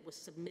affidavit that was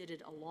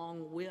submitted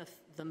along with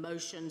the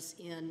motions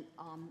in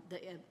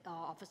the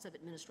Office of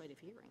Administrative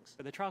Hearings.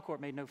 But the trial court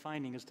made no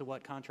finding as to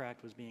what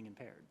contract was being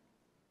impaired.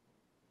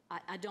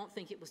 I don't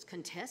think it was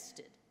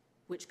contested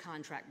which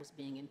contract was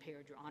being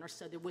impaired, Your Honor.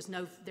 So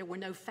there were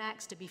no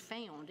facts to be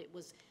found. It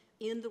was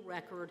in the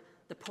record.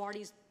 The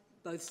parties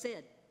both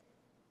said,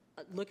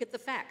 look at the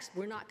facts.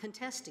 We're not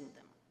contesting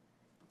them.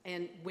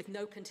 And with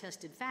no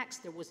contested facts,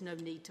 there was no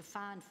need to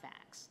find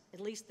facts.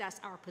 At least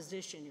that's our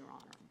position, Your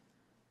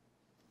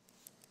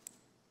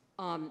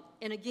Honor.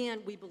 And again,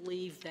 we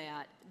believe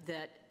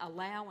that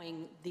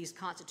allowing these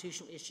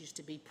constitutional issues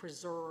to be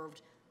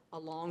preserved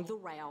along the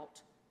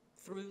route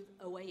through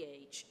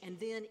OAH, and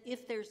then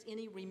if there's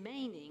any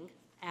remaining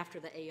after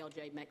the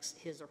ALJ makes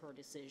his or her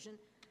decision,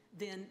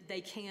 then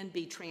they can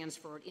be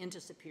transferred into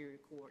Superior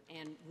Court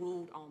and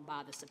ruled on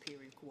by the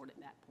Superior Court at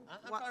that point. I'm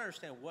trying to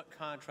understand what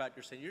contract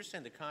you're saying. You're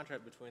saying the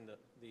contract between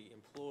the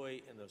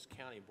employee and those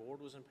county board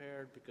was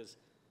impaired? Because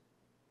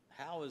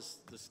how is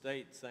the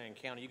state saying,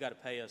 county, you got to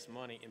pay us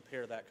money,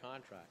 impair that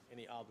contract,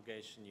 any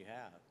obligation you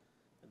have,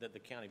 that the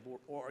county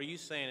board, or are you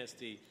saying it's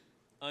the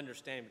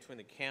understanding between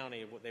the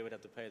county of what they would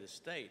have to pay the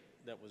state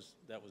that was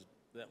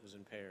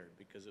impaired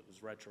because it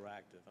was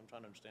retroactive? I'm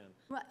trying to understand.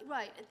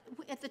 Right.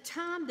 At the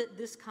time that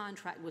this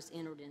contract was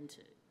entered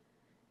into,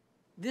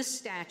 this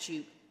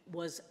statute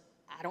was,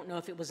 I don't know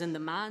if it was in the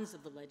minds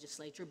of the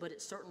legislature, but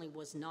it certainly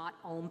was not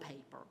on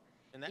paper.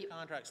 And that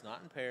contract's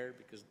not impaired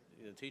because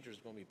the teacher's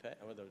going to be paid,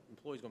 or the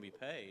employee's going to be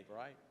paid,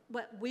 right?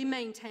 But we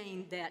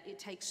maintain that it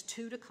takes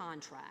two to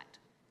contract.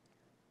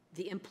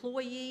 The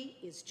employee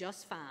is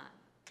just fine.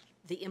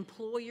 The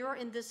employer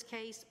in this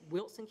case,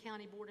 Wilson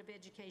County Board of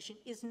Education,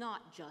 is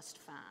not just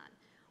fine.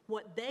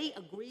 What they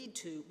agreed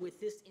to with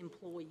this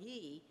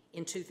employee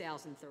in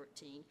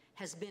 2013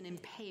 has been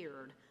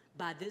impaired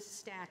by this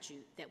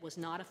statute that was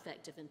not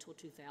effective until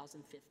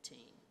 2015.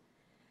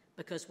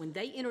 Because when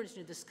they entered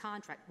into this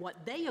contract,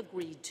 what they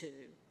agreed to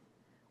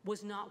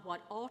was not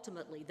what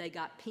ultimately they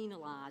got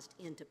penalized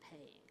into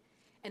paying.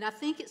 And I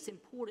think it's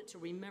important to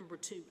remember,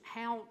 too,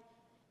 how,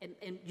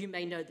 and you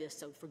may know this,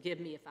 so forgive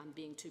me if I'm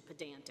being too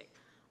pedantic,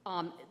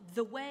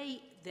 the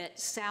way that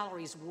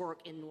salaries work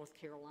in North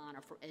Carolina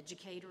for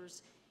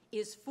educators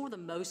is, for the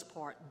most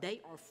part,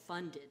 they are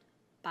funded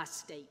by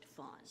state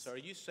funds. So are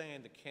you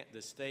saying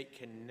the state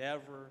can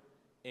never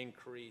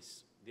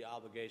increase the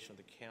obligation of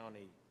the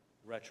county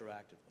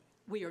retroactively?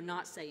 We are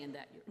not saying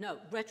that. No,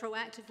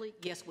 retroactively,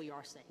 yes, we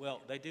are saying.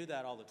 Well, they do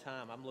that all the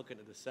time. I'm looking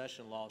at the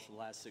session laws for the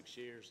last 6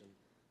 years, and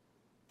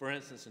for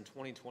instance, in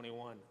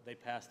 2021, they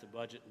passed a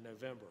budget in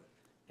November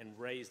and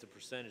raised the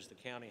percentage the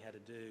county had to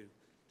do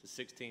to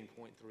 16.38%,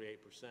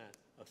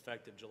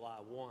 effective July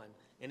 1,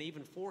 and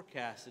even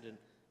forecasted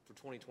for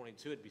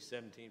 2022 it'd be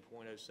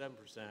 17.07%,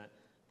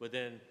 but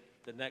then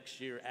the next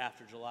year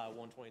after July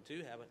 1,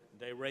 22,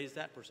 they raised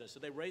that percent.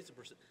 So they raised the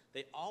percent.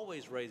 They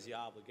always raise the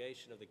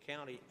obligation of the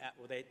county,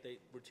 they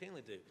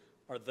routinely do.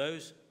 Are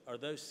those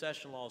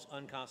session laws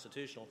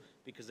unconstitutional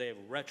because they have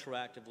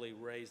retroactively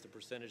raised the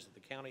percentage that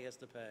the county has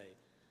to pay?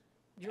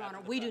 Your Honor,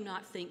 we do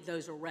not think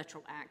those are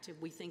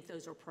retroactive. We think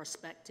those are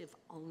prospective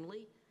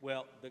only.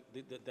 Well, the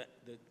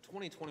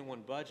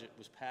 2021 budget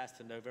was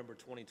passed in November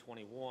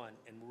 2021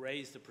 and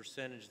raised the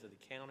percentage that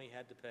the county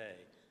had to pay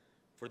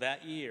for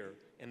that year,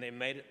 and they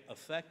made it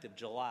effective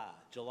July.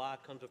 July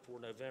comes before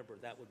November.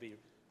 That would be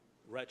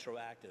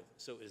retroactive.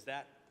 So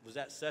was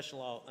that session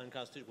law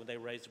unconstitutional when they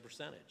raised the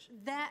percentage?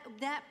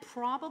 That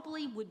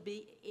probably would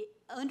be,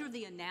 under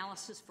the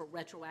analysis for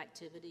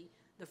retroactivity,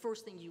 the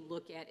first thing you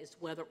look at is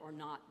whether or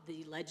not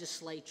the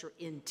legislature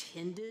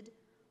intended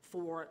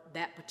for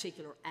that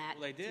particular act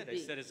Well, they did. to They be.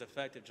 said it's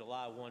effective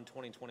July 1,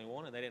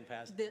 2021, and they didn't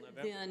pass it until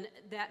November. Then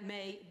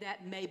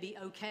that may be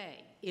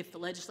okay if the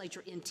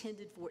legislature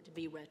intended for it to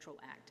be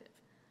retroactive.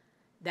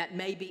 That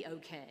may be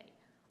okay.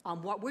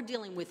 What we're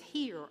dealing with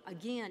here,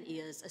 again,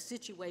 is a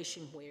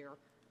situation where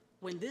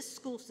when this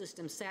school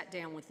system sat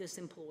down with this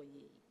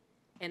employee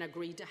and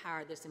agreed to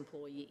hire this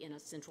employee in a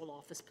central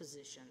office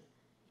position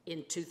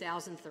in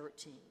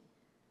 2013,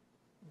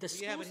 the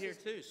school You have it here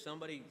system, too.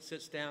 Somebody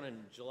sits down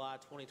in July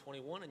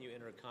 2021 and you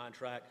enter a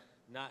contract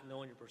not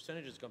knowing your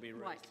percentage is going to be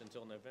raised Right.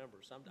 until November.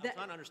 So I'm That-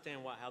 trying to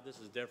understand how this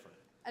is different.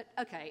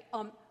 okay,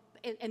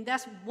 and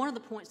that's one of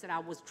the points that I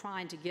was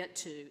trying to get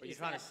to. Are you is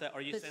trying to that say,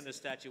 are you this- saying this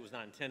statute was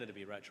not intended to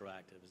be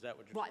retroactive? Is that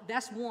what you're Right,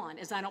 that's one,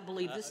 is I don't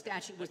believe this okay,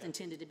 statute was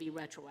intended to be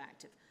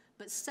retroactive.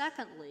 But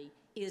secondly,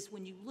 is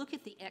when you look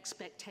at the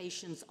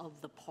expectations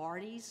of the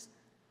parties,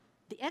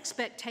 the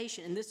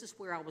expectation, and this is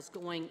where I was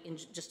going in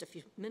just a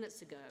few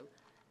minutes ago,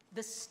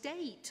 the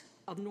state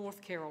of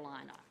North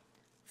Carolina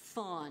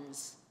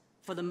funds,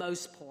 for the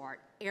most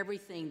part,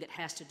 everything that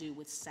has to do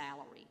with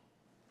salary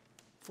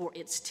for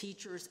its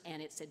teachers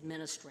and its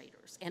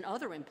administrators and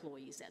other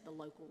employees at the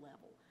local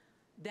level.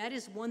 That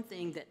is one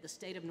thing that the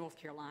state of North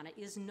Carolina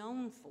is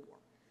known for.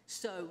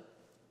 So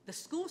the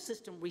school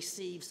system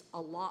receives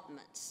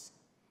allotments,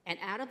 and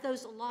out of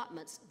those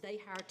allotments, they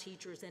hire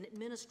teachers and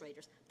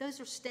administrators. Those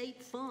are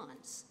state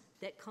funds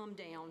that come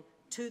down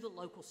to the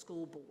local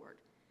school board.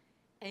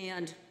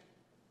 And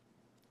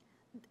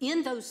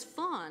in those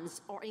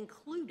funds are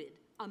included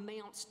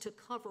amounts to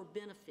cover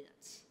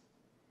benefits.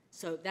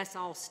 So that's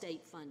all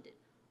state funded.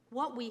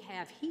 What we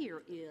have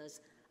here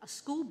is a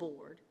school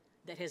board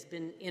that has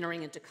been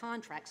entering into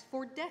contracts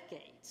for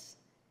decades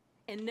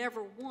and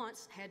never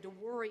once had to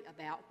worry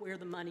about where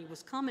the money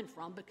was coming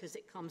from because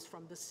it comes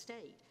from the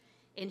state.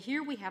 And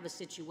here we have a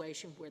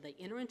situation where they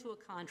enter into a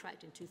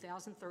contract in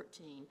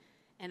 2013,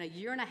 and a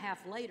year and a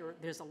half later,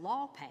 there's a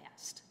law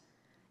passed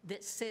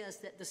that says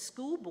that the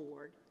school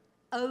board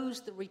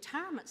owes the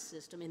retirement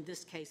system, in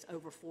this case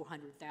over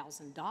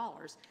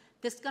 $400,000,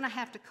 that's going to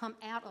have to come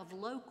out of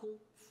local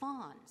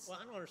funds. Well,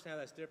 I don't understand how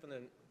that's different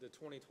than the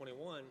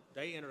 2021.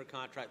 They entered a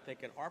contract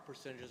thinking our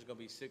percentage is going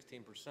to be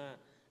 16%,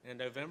 and in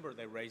November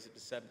they raised it to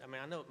 7. I mean,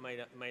 I know it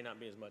may not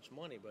be as much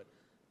money, but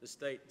the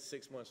state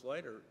 6 months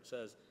later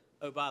says,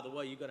 oh, by the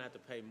way, you're going to have to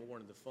pay more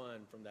into the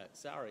fund from that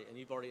salary, and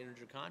you've already entered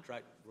your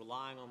contract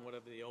relying on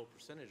whatever the old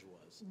percentage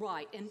was.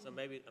 Right, and So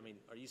maybe, I mean,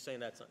 are you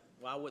saying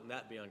why wouldn't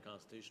that be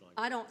unconstitutional?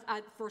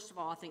 first of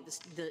all, I think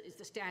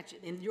the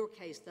statute, in your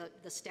case,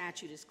 the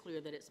statute is clear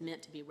that it's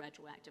meant to be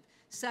retroactive.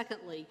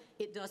 Secondly,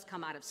 it does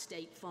come out of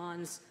state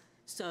funds,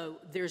 so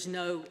there's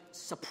no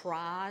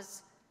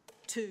surprise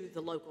to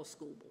the local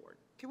school board.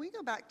 Can we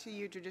go back to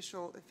your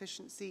judicial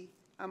efficiency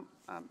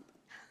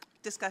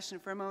discussion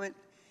for a moment?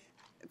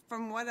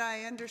 From what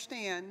I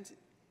understand,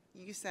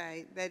 you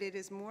say that it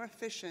is more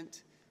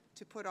efficient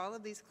to put all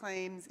of these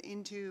claims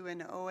into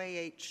an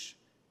OAH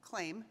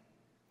claim,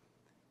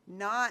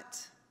 not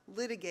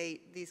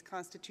litigate these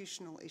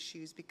constitutional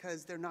issues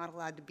because they're not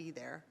allowed to be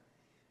there,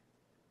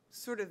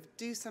 sort of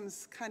do some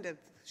kind of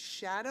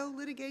shadow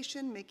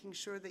litigation, making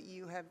sure that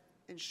you have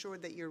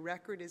ensured that your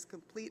record is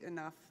complete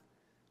enough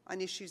on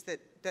issues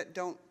that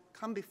don't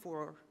come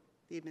before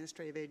the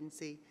administrative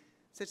agency,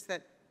 such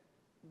that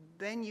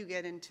then you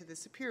get into the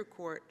Superior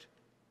Court,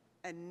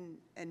 and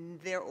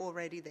they're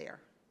already there,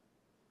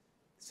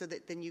 so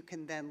that then you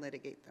can then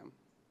litigate them.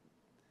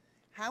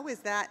 How is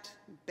that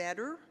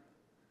better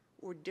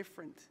or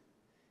different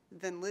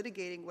than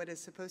litigating what is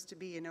supposed to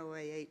be an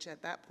OAH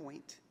at that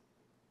point,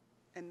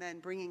 and then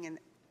bringing in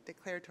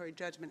declaratory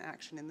judgment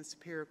action in the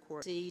Superior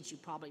Court? You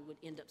probably would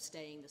end up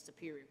staying the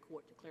Superior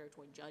Court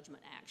declaratory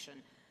judgment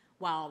action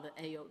while the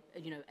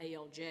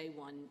ALJ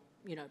one,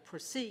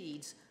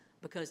 proceeds,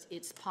 because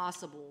it's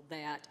possible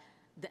that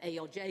the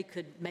ALJ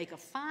could make a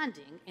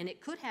finding, and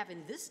it could have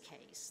in this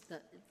case,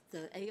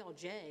 the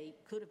ALJ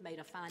could have made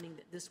a finding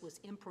that this was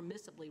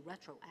impermissibly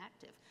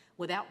retroactive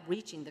without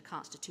reaching the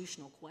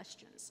constitutional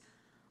questions,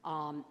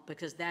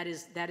 because that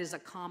is a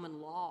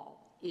common law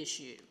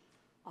issue,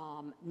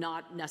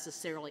 not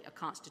necessarily a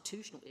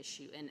constitutional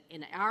issue. And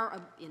in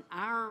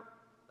our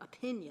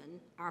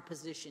opinion, our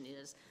position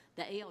is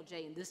the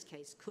ALJ in this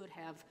case could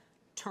have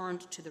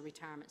turned to the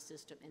retirement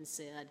system and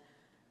said,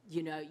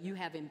 you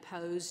have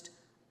imposed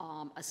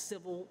a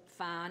civil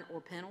fine or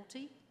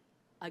penalty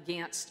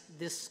against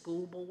this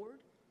school board,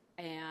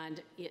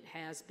 and it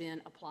has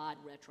been applied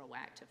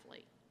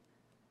retroactively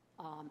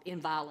in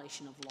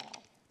violation of law.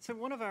 So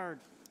one of our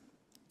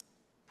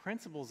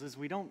principles is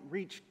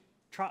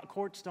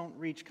courts don't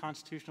reach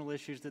constitutional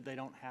issues that they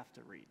don't have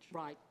to reach.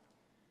 Right.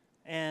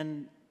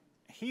 And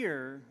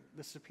here,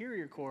 the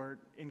Superior Court,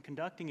 in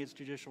conducting its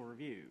judicial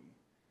review,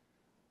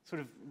 sort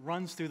of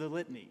runs through the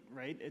litany,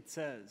 right? It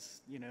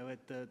says,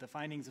 at the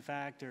findings of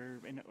fact or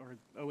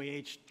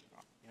OAH,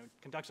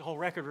 conducts a whole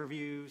record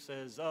review,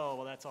 says, oh,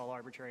 well, that's all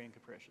arbitrary and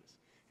capricious.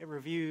 It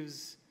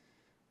reviews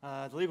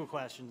the legal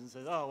questions and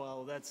says, oh,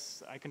 well,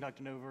 I conduct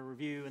an over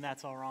review and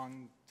that's all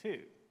wrong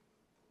too.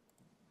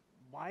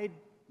 Why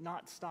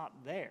not stop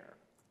there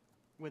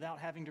without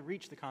having to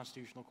reach the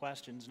constitutional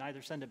questions and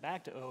either send it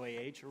back to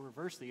OAH or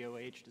reverse the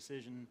OAH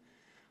decision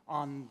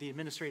on the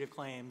administrative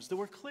claims that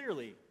were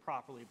clearly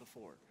properly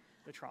before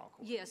the trial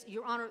court? Yes,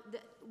 Your Honor,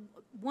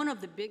 one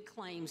of the big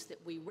claims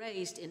that we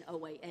raised in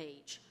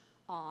OAH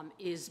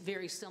is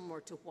very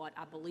similar to what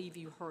I believe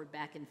you heard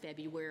back in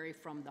February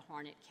from the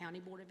Harnett County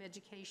Board of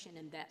Education,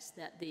 and that's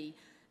that the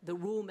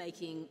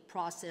rulemaking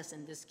process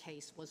in this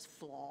case was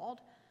flawed.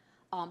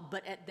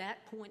 But at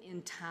that point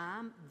in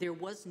time, there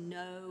was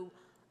no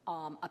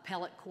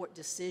appellate court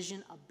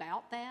decision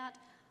about that.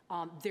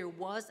 There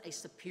was a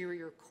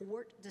Superior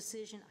Court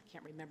decision. I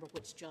can't remember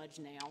which judge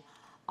now.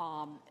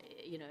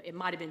 It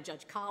might have been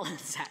Judge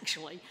Collins,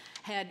 actually,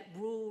 had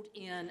ruled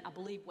in, I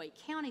believe, Wake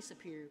County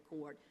Superior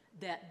Court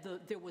that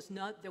there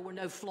were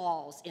no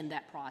flaws in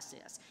that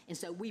process. And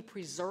so we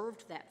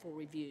preserved that for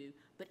review,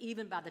 but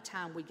even by the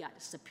time we got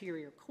to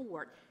Superior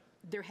Court,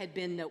 there had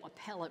been no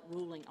appellate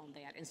ruling on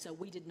that, and so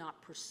we did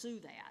not pursue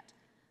that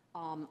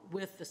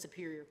with the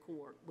Superior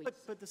Court.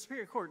 But the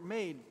Superior Court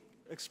made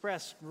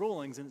express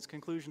rulings in its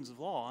conclusions of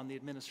law on the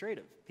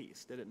administrative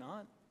piece, did it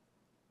not?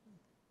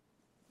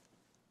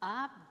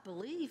 I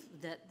believe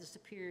that the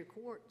Superior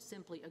Court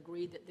simply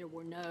agreed that there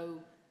were no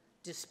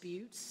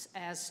disputes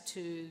as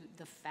to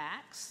the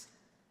facts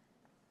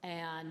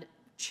and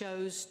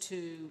chose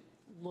to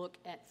look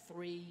at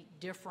 3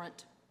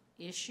 different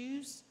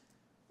issues,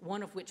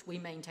 one of which we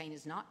maintain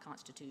is not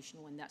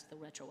constitutional, and that's the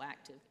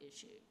retroactive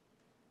issue.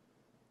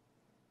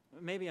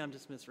 Maybe I'm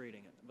just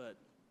misreading it, but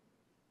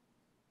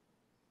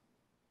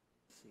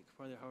let's see,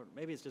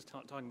 maybe it's just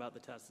talking about the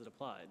test that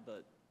applied,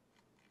 but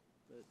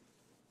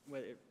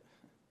whether it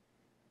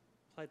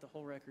applied the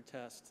whole record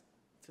test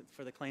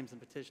for the claims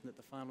and petition that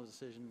the final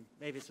decision,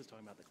 maybe it's just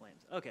talking about the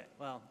claims. Okay,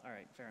 well, all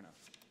right, fair enough.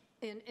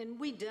 And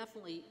we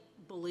definitely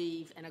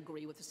believe and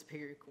agree with the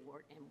Superior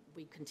Court, and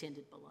we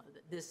contended below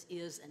that this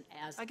is an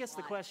as I guess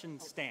the question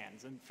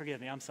stands, and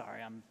forgive me, I'm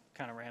sorry, I'm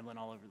kind of rambling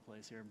all over the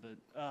place here, but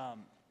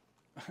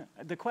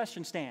the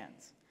question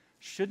stands.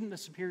 Shouldn't the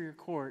Superior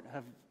Court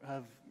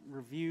have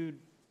reviewed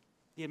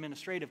the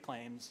administrative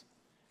claims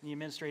and the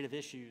administrative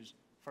issues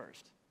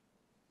first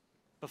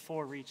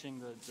before reaching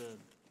the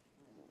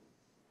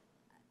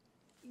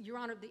Your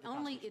Honor, the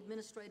only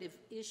administrative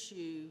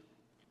issue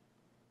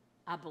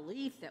I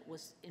believe that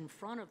was in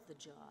front of the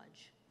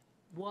judge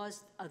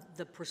was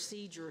the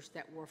procedures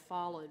that were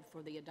followed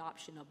for the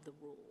adoption of the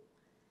rule.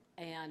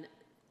 And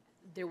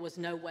there was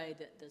no way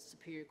that the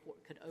Superior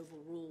Court could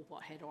overrule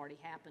what had already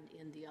happened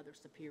in the other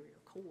Superior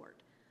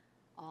Court.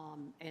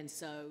 And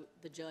so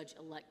the judge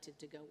elected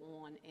to go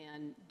on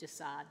and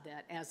decide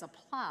that as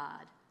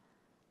applied,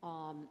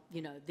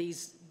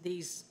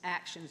 these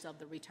actions of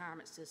the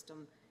retirement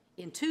system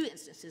in 2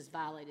 instances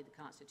violated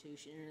the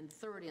Constitution, and in the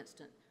 3rd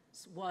instance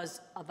was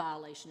a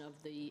violation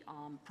of the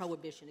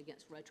prohibition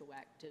against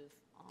retroactive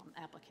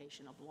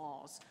application of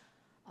laws,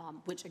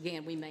 which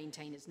again we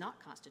maintain is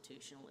not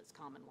constitutional, it's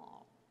common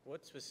law.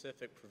 What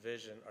specific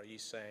provision are you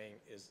saying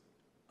is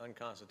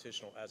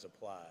unconstitutional as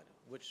applied?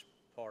 Which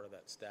part of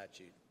that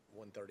statute,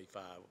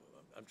 135?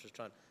 I'm just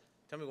trying,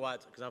 tell me why,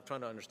 because I'm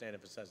trying to understand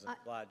if it says an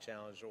applied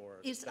challenge or.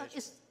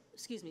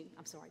 Excuse me,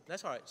 I'm sorry.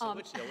 That's all right. So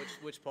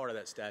which part of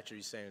that statute are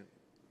you saying?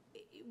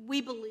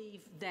 We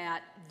believe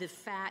that the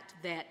fact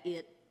that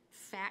it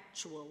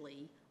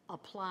factually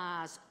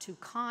applies to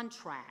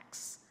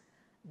contracts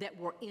that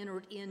were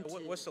entered into.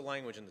 What's the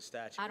language in the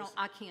statute?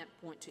 I can't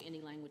point to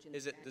any language in the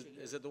statute.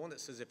 Is it the one that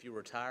says if you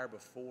retire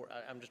before,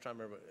 I'm just trying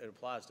to remember, it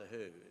applies to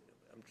who?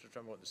 I'm just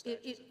trying to remember what the statute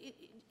is.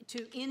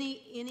 To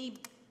any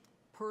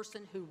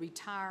person who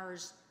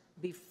retires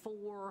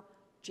before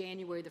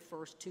January the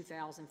 1st,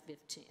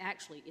 2015.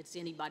 Actually, it's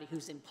anybody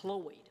who's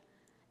employed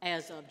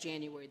as of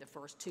January the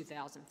 1st,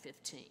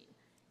 2015,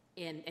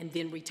 and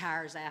then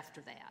retires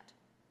after that.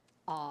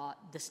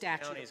 The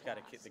statute applies.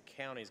 The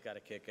county's got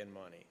to kick in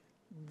money.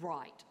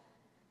 Right.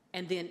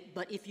 And then,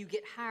 but if you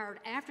get hired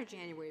after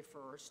January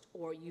 1st,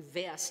 or you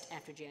vest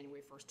after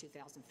January 1st,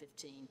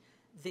 2015,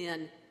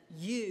 then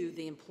you,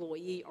 the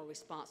employee, are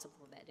responsible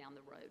for that down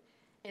the road.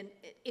 And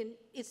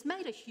it's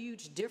made a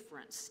huge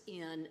difference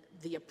in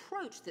the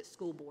approach that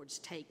school boards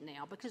take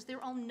now, because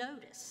they're on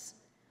notice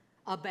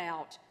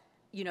about,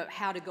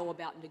 how to go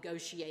about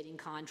negotiating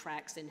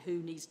contracts and who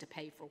needs to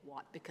pay for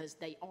what, because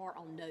they are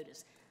on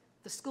notice.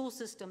 The school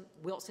system,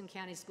 Wilson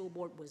County School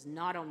Board, was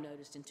not on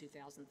notice in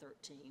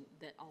 2013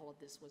 that all of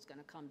this was going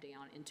to come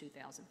down in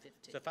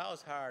 2015. So if I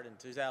was hired in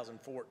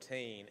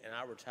 2014 and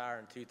I retire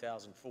in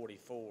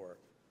 2044,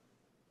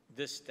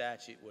 this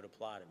statute would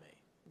apply to me?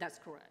 That's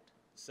correct.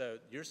 So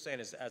you're saying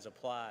it's as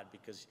applied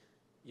because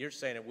you're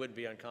saying it wouldn't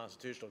be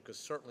unconstitutional, because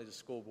certainly the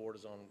school board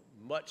is on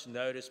much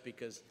notice,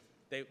 because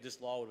this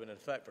law would have been in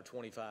effect for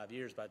 25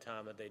 years by the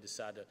time that they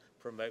decide to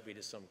promote me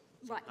to some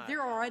Right, higher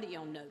they're already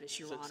on notice,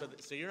 Your Honor.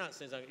 So you're not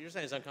saying, you're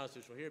saying it's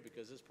unconstitutional here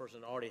because this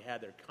person already had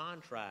their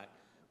contract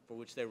for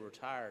which they were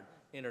retired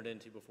entered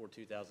into before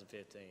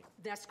 2015.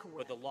 That's correct.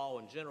 But the law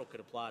in general could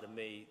apply to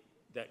me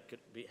that could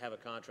have a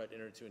contract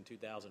entered into in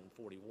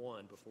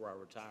 2041 before I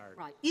retired.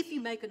 Right, if you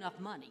make enough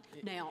money.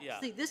 Now, Yeah.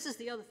 see, this is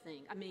the other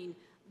thing. I mean,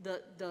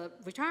 the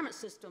retirement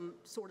system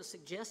sort of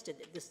suggested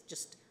that this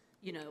just,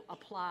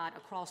 applied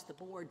across the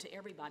board to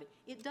everybody.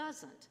 It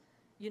doesn't.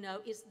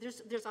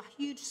 There's a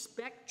huge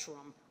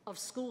spectrum of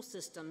school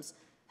systems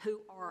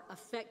who are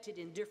affected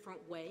in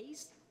different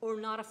ways or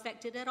not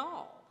affected at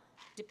all,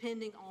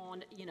 depending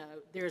on,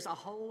 there's a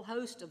whole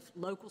host of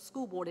local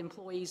school board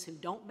employees who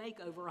don't make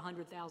over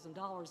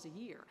 $100,000 a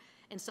year.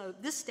 And so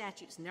this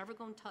statute's never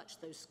going to touch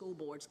those school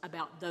boards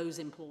about those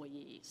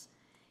employees.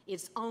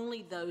 It's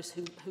only those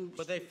who.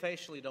 But they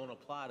facially don't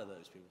apply to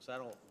those people. So I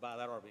don't buy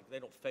that argument. They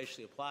don't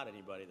facially apply to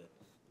anybody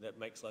that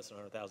makes less than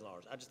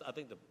 $100,000. I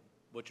think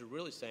what you're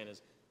really saying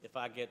is if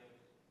I do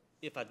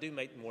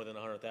make more than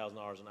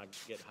 $100,000 and I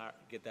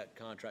get that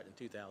contract in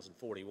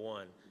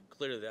 2041,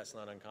 clearly that's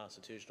not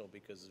unconstitutional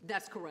because.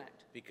 That's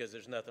correct. Because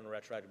there's nothing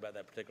retroactive about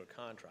that particular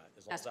contract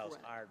as long as I was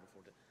correct. hired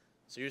before.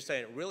 So you're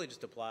saying it really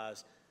just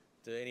applies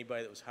to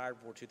anybody that was hired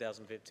before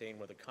 2015,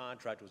 where the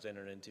contract was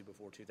entered into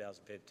before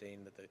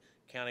 2015, that the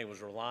county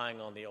was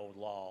relying on the old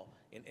law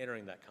in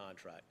entering that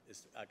contract.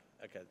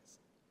 Okay,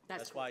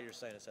 that's why you're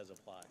saying it says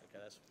applied.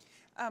 Okay, that's.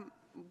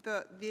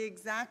 The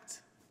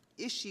exact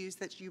issues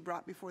that you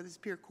brought before the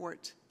Superior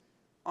Court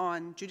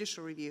on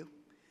judicial review,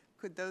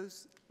 could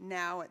those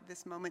now at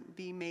this moment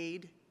be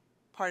made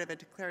part of a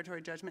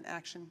declaratory judgment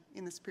action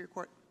in the Superior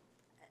Court?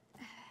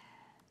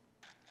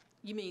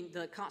 You mean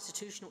the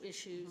constitutional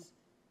issues?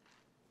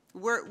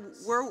 Were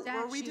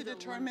we to Statute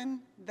determine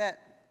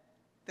that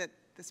the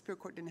Superior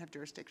Court didn't have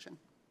jurisdiction?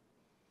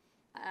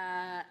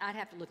 I'd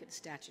have to look at the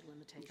statute of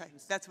limitations. Okay,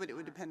 that's what it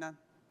would depend on,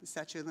 the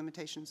statute of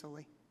limitations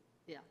solely.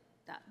 Yeah,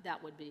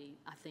 that would be,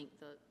 I think,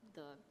 the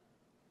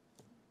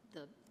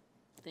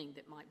thing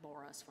that might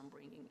bar us from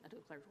bringing a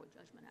declaratory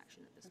judgment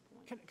action at this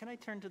point. Can I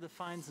turn to the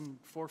fines and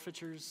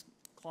forfeitures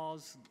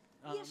clause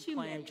Yes, you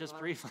claim may, just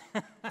Laura. briefly?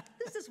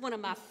 This is one of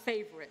my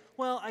favorite.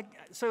 Well,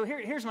 so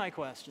here's my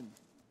question.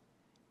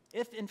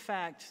 If, in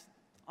fact,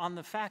 on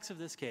the facts of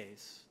this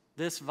case,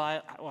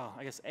 how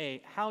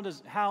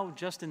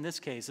just in this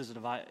case is it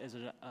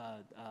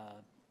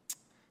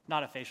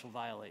not a facial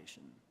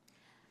violation?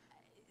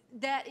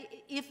 That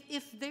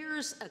if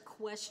there's a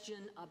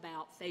question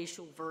about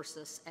facial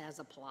versus as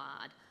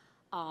applied,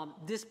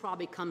 this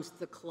probably comes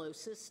the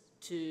closest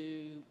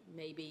to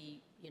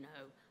maybe,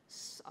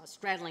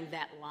 straddling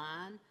that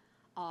line.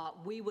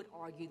 We would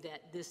argue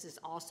that this is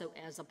also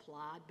as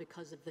applied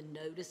because of the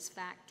notice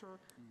factor,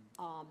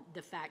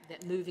 the fact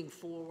that moving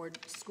forward,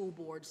 school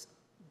boards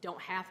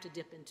don't have to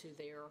dip into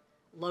their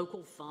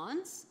local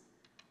funds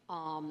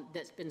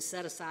that's been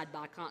set aside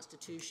by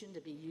Constitution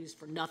to be used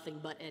for nothing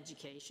but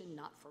education,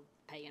 not for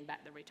paying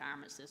back the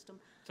retirement system.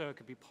 So it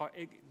could be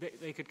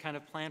they could kind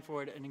of plan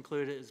for it and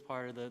include it as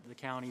part of the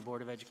county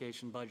Board of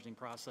Education budgeting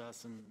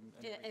process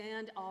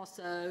And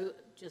also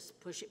just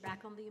push it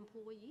back on the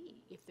employee.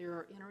 If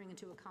they're entering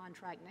into a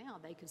contract now,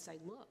 they could say,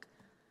 look,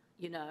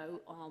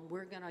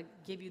 we're going to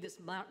give you this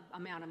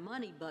amount of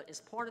money, but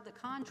as part of the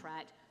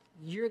contract,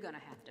 you're going to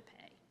have to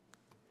pay.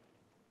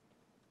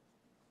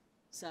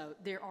 So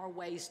there are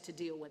ways to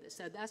deal with it.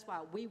 So that's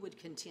why we would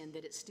contend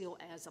that it's still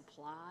as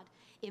applied.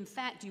 In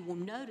fact, you will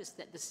notice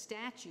that the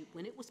statute,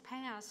 when it was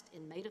passed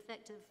and made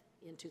effective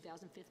in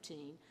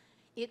 2015,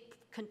 it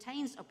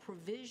contains a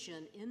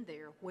provision in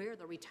there where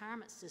the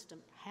retirement system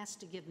has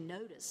to give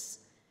notice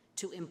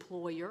to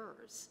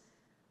employers.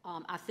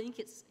 I think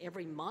it's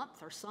every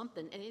month or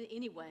something, and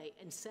anyway,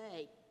 and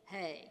say,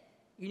 hey,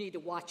 you need to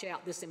watch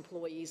out, this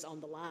employee's on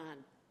the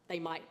line. They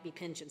might be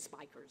pension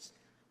spikers.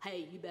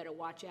 Hey, you better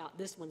watch out,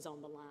 this one's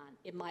on the line.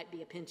 It might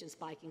be a pension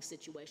spiking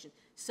situation.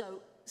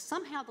 So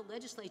somehow the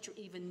legislature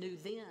even knew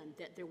then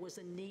that there was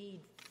a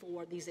need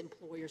for these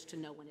employers to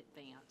know in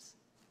advance.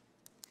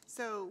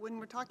 So when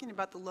we're talking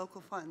about the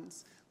local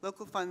funds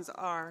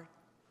are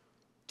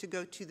to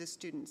go to the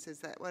students. Is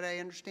that what I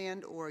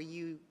understand? Or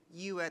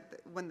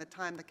when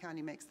the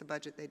county makes the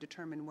budget, they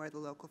determine where the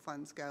local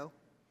funds go?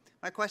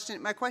 My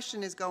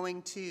question is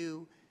going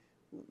to,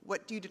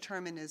 what do you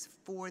determine is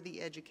for the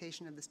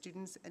education of the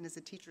students, and is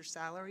a teacher's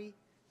salary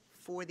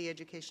for the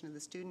education of the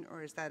student,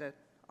 or is that a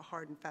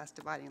hard and fast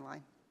dividing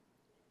line?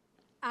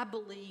 I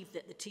believe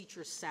that the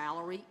teacher's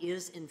salary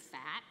is, in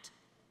fact,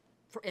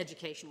 for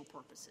educational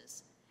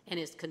purposes, and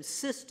is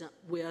consistent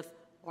with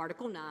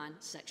Article 9,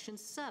 Section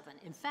 7.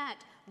 In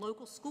fact,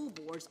 local school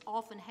boards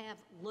often have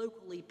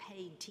locally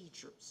paid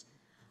teachers.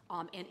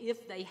 And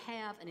if they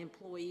have an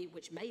employee,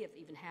 which may have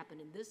even happened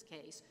in this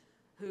case,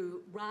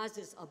 who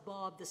rises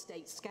above the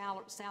state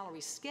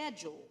salary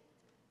schedule,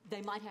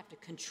 they might have to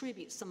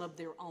contribute some of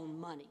their own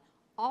money.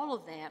 All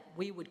of that,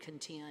 we would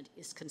contend,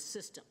 is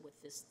consistent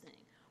with this thing.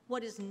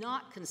 What is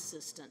not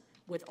consistent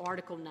with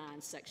Article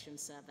 9, Section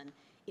 7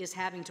 is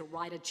having to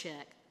write a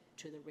check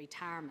to the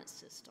retirement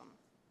system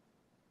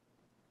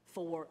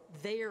for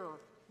their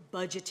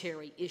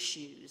budgetary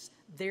issues,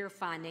 their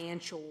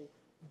financial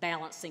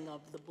balancing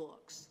of the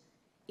books.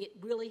 It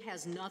really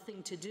has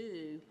nothing to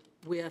do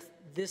with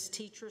this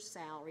teacher's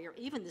salary or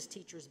even this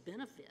teacher's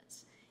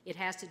benefits. It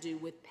has to do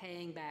with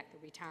paying back the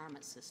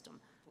retirement system.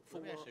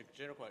 Let me ask you a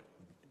general question.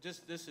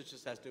 This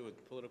just has to do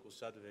with political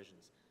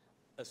subdivisions.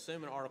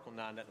 Assuming Article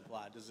 9 doesn't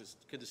apply,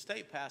 could the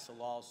state pass a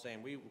law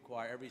saying we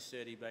require every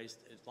city, based,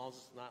 as long as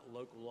it's not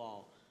local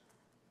law,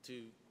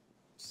 to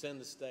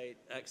send the state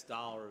X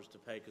dollars to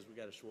pay because we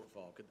got a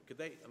shortfall? Could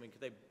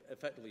they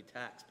effectively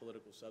tax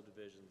political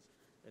subdivisions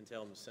and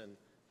tell them to send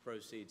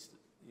proceeds,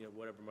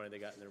 whatever money they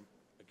got in their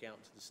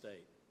account to the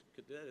state?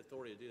 Could they have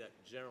authority to do that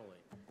generally?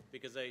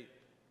 Because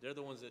they're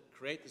the ones that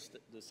create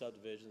the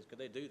subdivisions. Could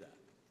they do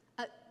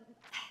that?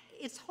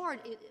 It's hard.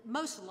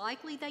 Most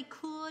likely they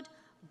could,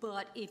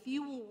 but if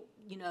you will,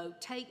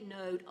 take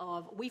note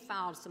of, we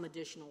filed some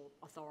additional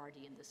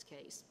authority in this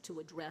case to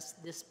address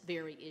this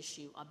very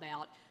issue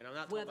about And I'm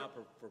not talking about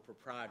for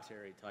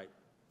proprietary type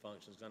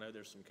functions. I know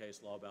there's some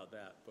case law about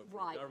that, but for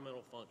Right.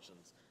 governmental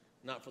functions,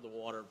 not for the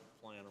water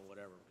plant or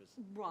whatever.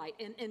 Right,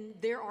 and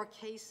there are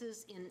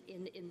cases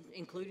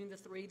including the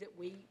three that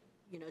we,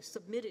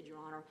 submitted, Your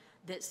Honor,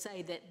 that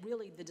say that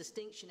really the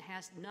distinction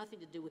has nothing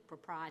to do with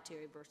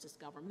proprietary versus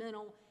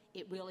governmental.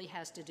 It really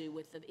has to do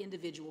with the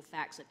individual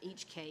facts of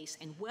each case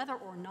and whether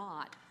or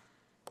not,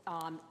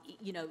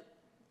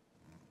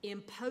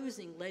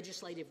 imposing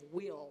legislative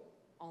will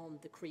on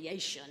the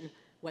creation,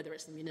 whether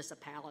it's the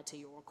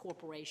municipality or a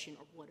corporation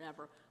or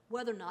whatever,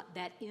 whether or not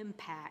that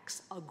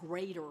impacts a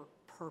greater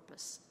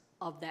purpose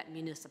of that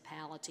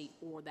municipality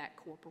or that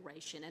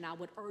corporation. And I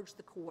would urge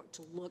the court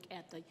to look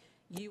at the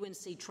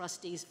UNC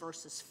Trustees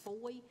versus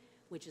Foy,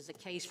 which is a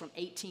case from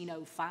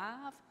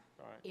 1805,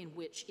 in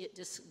which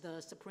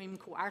the Supreme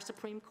Court, our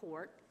Supreme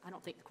Court, I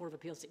don't think the Court of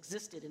Appeals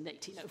existed in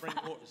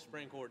 1805. The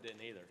Supreme Court didn't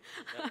either.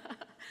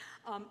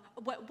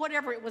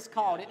 Whatever it was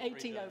called in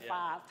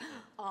 1805,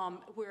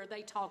 where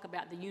they talk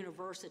about the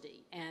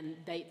university, and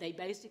they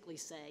basically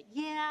say,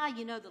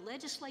 the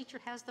legislature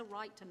has the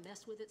right to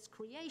mess with its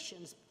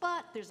creations,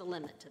 but there's a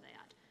limit to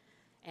that.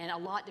 And a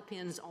lot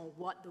depends on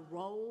what the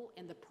role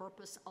and the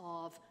purpose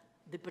of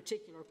the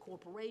particular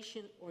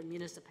corporation or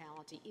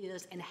municipality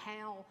is and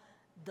how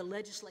the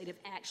legislative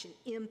action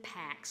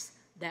impacts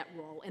that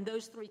role. And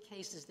those three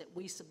cases that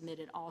we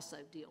submitted also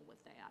deal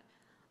with that.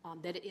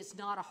 That it's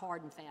not a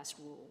hard and fast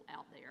rule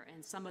out there.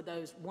 And some of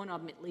those, one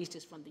of them at least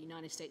is from the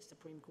United States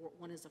Supreme Court,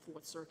 one is a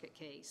Fourth Circuit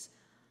case,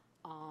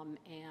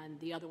 and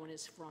the other one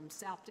is from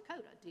South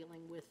Dakota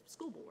dealing with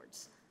school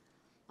boards.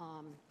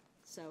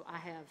 So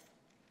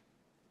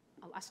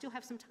I still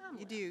have some time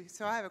left. You do.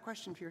 So I have a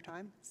question for your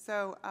time.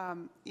 So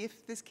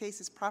if this case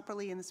is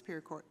properly in the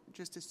Superior Court,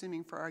 just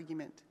assuming for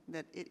argument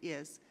that it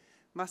is,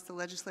 must the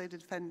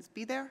legislative defendants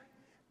be there?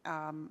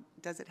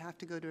 Does it have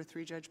to go to a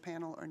three-judge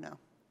panel or no?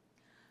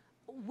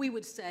 We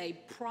would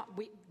say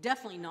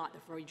definitely not the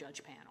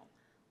three-judge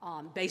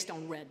panel, based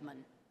on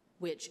Redmond,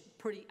 which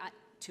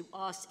to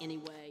us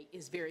anyway,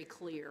 is very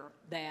clear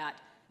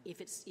that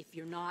if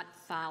you're not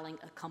filing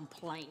a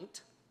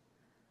complaint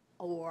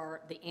or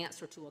the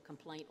answer to a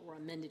complaint or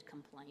amended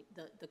complaint,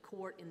 the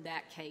court in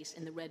that case,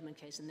 in the Redmond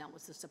case, and that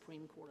was the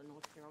Supreme Court of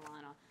North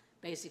Carolina,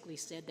 basically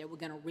said they were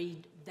going to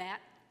read that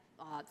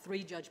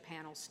three-judge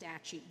panel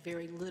statute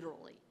very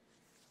literally.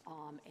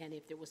 And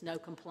if there was no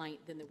complaint,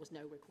 then there was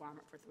no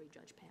requirement for a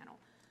three-judge panel.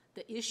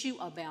 The issue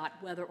about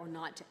whether or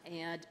not to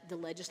add the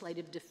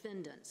legislative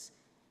defendants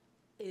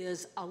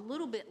is a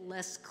little bit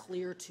less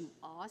clear to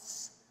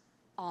us.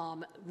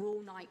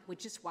 Rule 9,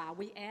 which is why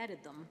we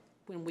added them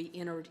when we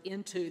entered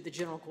into the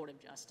General Court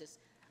of Justice.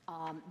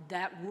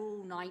 That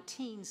Rule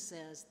 19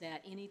 says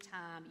that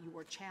anytime you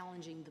are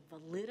challenging the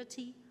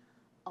validity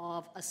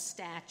of a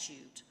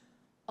statute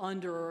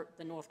under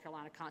the North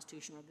Carolina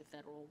Constitution or the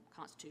federal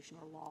Constitution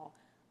or law,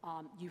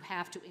 you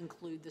have to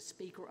include the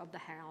Speaker of the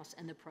House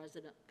and the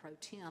President pro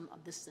tem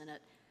of the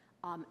Senate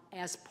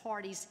as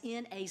parties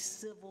in a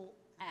civil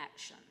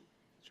action.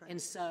 That's right.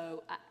 And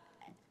so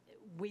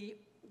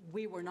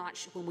we were not,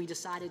 when we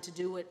decided to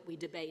do it, we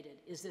debated,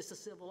 is this a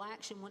civil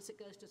action once it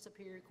goes to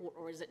Superior Court,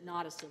 or is it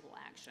not a civil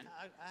action?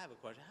 I have a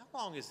question. How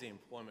long is the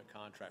employment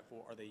contract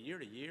for? Are they year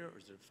to year, or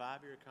is it a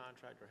 5-year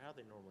contract, or how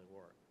do they normally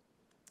work?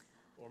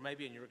 Or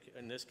maybe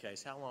in this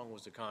case, how long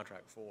was the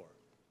contract for?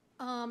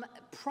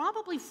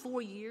 Probably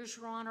 4 years,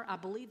 Your Honor. I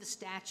believe the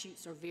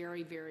statutes are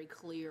very, very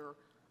clear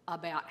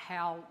about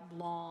how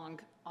long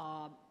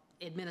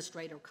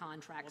administrative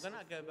contracts. Well, then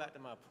I go back to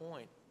my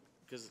point,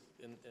 because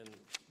in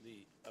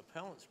the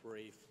appellant's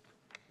brief,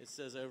 it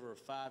says over a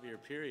 5-year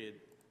period,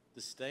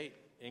 the state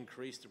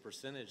increased the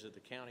percentage that the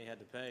county had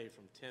to pay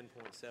from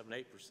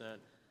 10.78%,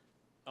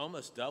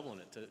 almost doubling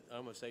it to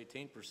almost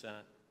 18%.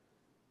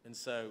 And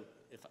so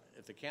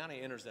if the county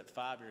enters that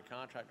 5-year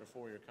contract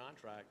or 4-year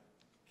contract,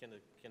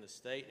 can the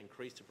state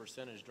increase the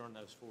percentage during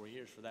those 4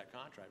 years for that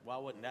contract? Why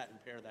wouldn't that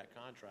impair that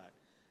contract?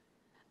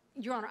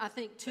 Your Honor, I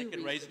think two They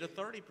could raise it to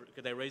 30%.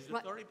 Could they raise it to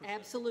 30%?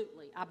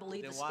 Absolutely. I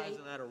believe Then the why state.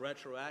 isn't that a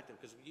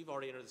retroactive? Because you've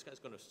already entered this, it's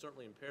going to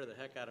certainly impair the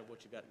heck out of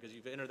what you got, because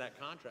you've entered that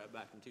contract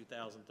back in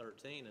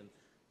 2013, and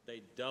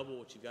they double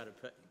what you got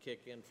to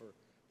kick in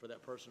for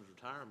that person's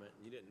retirement,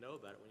 and you didn't know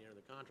about it when you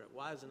entered the contract.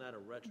 Why isn't that a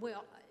retroactive?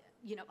 Well,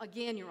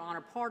 again, Your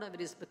Honor, part of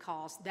it is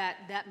because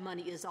that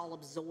money is all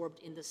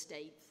absorbed in the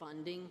state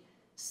funding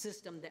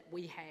system that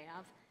we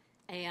have,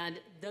 and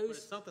But those.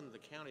 it's something that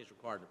the county is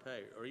required to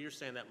pay, or you're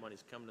saying that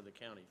money's coming to the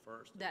county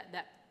first?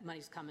 That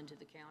money's coming to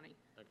the county.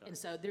 Okay. And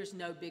so there's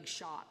no big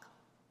shock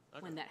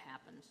Okay. when that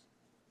happens.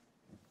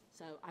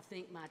 So I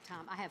think my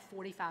time, I have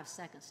 45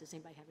 seconds. Does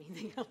anybody have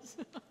anything else?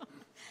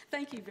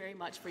 Thank you very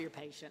much for your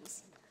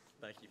patience.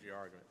 Thank you for your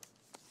argument.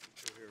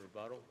 We'll hear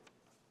rebuttal.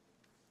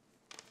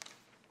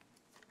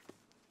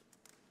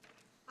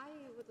 I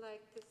would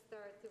like to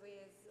start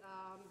with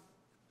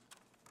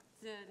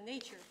the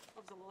nature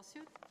of the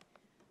lawsuit.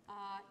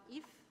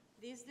 If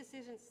this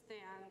decision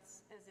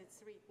stands as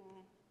it's written,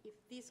 if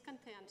this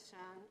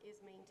contention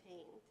is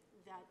maintained,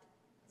 that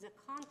the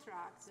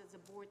contracts that the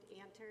board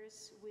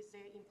enters with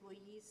their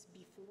employees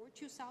before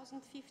 2015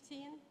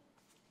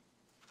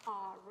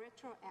 are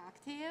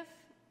retroactive,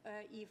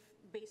 if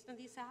based on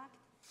this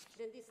act,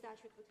 then this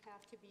statute would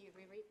have to be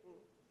rewritten.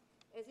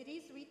 As it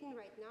is written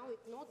right now, it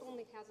not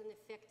only has an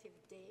effective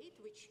date,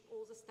 which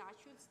all the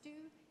statutes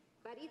do,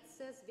 but it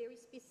says very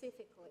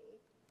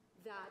specifically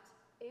that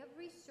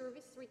every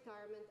service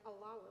retirement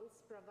allowance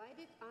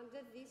provided under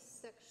this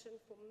section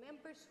for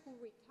members who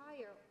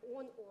retire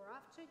on or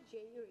after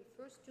January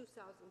 1st,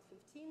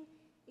 2015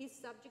 is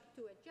subject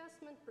to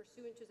adjustment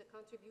pursuant to the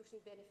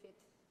contribution benefit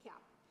cap.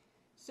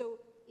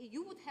 So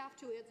you would have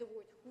to add the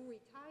word who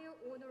retire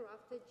on or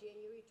after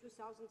January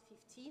 2015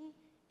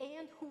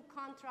 and who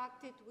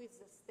contracted with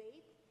the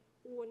state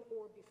on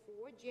or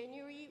before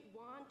January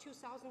 1,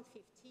 2015.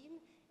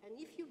 And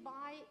if you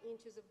buy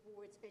into the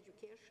board's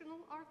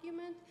educational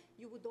argument,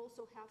 you would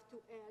also have to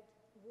add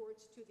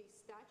words to the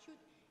statute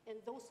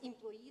and those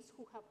employees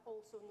who have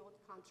also not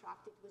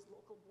contracted with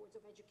local boards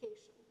of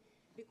education.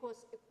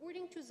 Because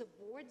according to the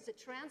board, the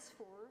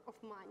transfer of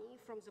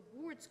money from the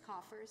board's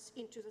coffers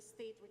into the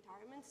state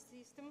retirement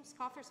system's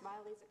coffers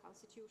violates the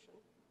Constitution.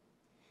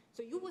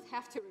 So you would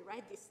have to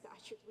rewrite this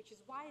statute, which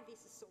is why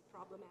this is so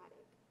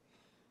problematic.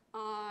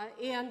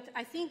 And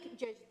I think,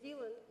 Judge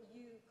Dillon,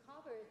 you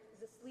covered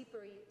the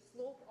slippery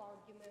slope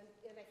argument,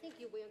 and I think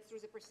you went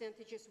through the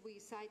percentages we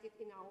cited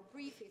in our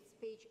brief. It's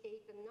page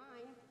 8 and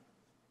 9,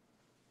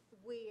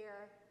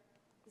 where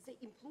the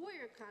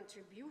employer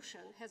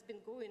contribution has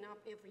been going up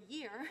every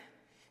year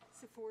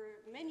for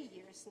many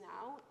years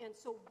now, and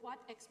so what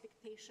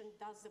expectation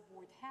does the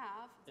board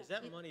have? Is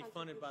that money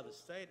funded by the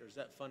state, or is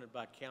that funded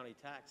by county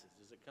taxes?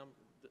 Does it come,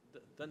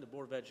 doesn't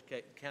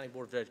the County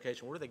Board of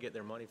Education, where do they get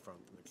their money from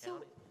the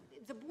county? So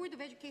the Board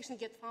of Education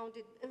get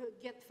funded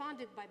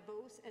by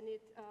both, and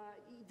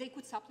they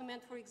could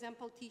supplement, for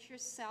example,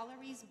 teachers'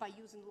 salaries by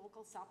using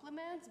local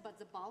supplements, but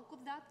the bulk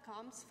of that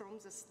comes from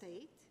the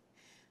state.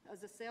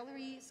 The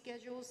salary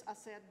schedules are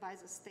set by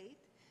the state.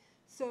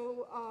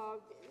 So,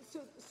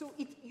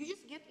 you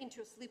just get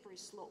into a slippery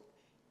slope.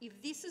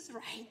 If this is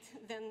right,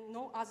 then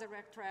no other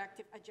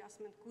retroactive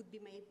adjustment could be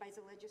made by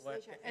the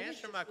legislature. Well,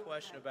 answer my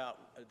question about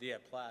the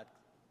applied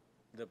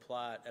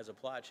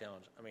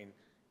challenge. I mean,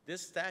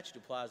 this statute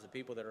applies to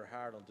people that are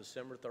hired on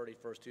December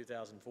 31st,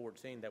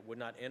 2014 that would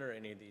not enter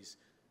any of these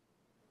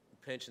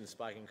pension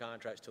spiking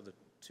contracts till the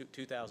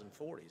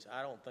 2040s.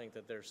 I don't think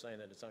that they're saying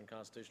that it's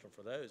unconstitutional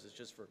for those. It's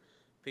just for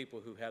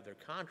people who have their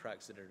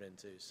contracts entered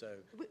into. So,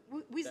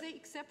 with the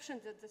exception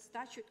that the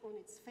statute on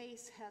its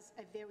face has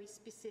a very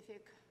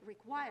specific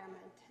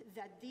requirement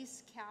that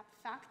this cap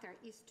factor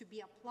is to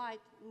be applied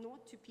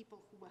not to people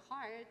who were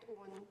hired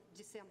on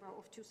December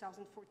of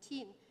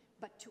 2014,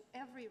 but to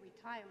every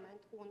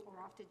retirement on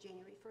or after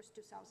January 1st,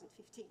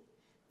 2015.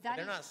 But That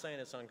they're is- not saying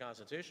it's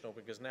unconstitutional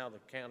because now the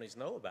counties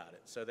know about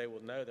it. So they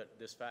will know that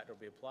this factor will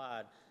be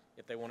applied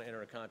if they want to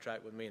enter a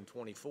contract with me in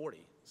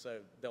 2040.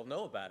 So they'll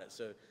know about it.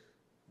 So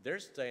they're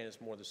saying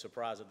it's more the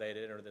surprise that they'd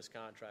enter this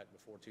contract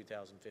before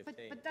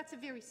 2015. But that's a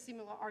very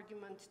similar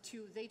argument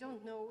too. They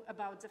don't know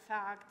about the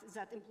fact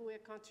that employer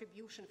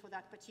contribution for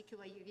that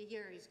particular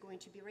year is going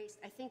to be raised.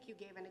 I think you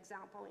gave an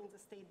example in the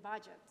state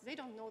budget. They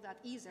don't know that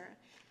either.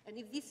 And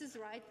if this is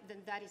right,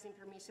 then that is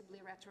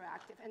impermissibly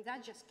retroactive, and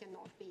that just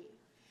cannot be.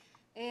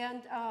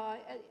 And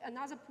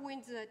another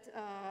point that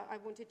I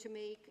wanted to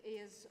make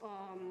is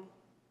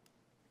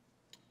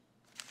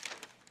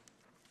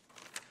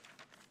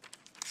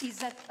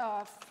that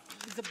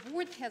the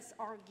board has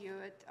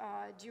argued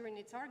during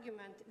its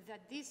argument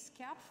that this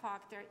cap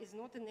factor is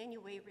not in any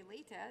way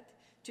related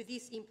to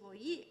this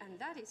employee, and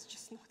that is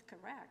just not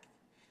correct.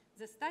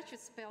 The statute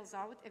spells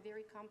out a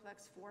very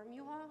complex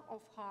formula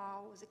of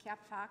how the cap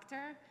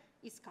factor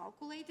is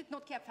calculated,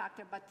 not cap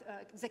factor, but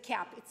the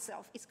cap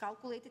itself is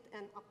calculated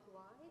and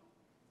applied.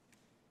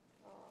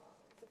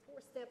 The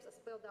 4 steps are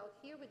spelled out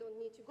here. We don't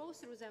need to go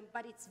through them,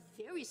 but it's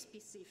very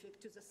specific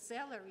to the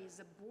salary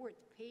the board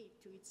paid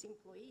to its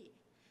employee.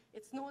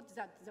 It's not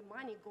that the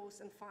money goes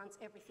and funds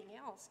everything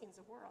else in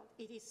the world.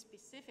 It is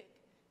specific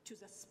to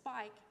the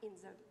spike in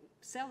the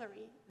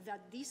salary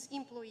that this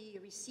employee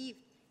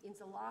received in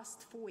the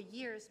last 4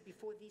 years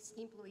before this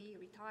employee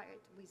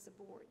retired with the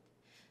board.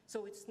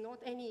 So it's not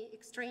any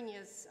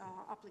extraneous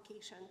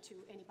application to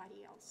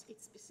anybody else.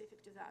 It's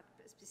specific to that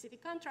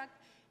specific contract.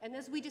 And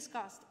as we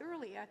discussed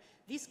earlier,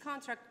 this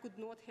contract could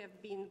not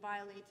have been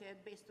violated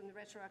based on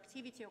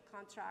retroactivity or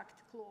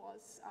contract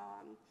clause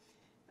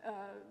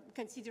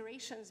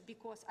considerations,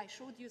 because I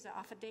showed you the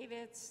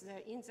affidavits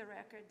in the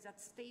record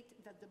that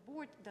state that the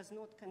board does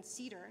not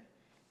consider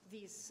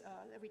these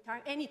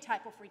any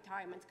type of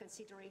retirement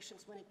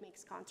considerations when it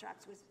makes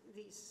contracts with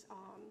these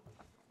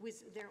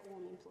with their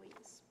own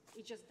employees.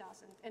 It just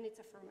doesn't, and it's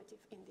affirmative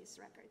in this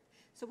record.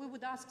 So we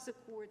would ask the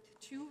court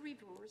to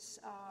reverse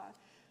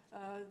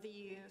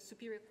the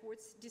Superior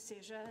Court's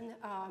decision,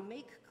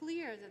 make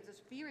clear that the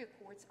Superior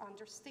Courts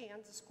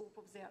understand the scope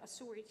of their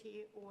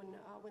authority on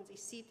when they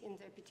sit in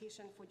their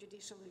petition for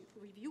judicial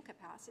review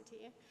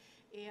capacity,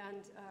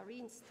 and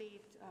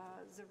reinstate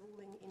the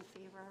ruling in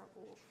favor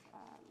of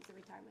the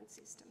retirement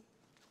system.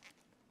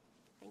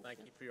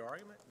 Thank you for your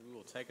argument. We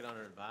will take it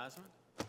under advisement.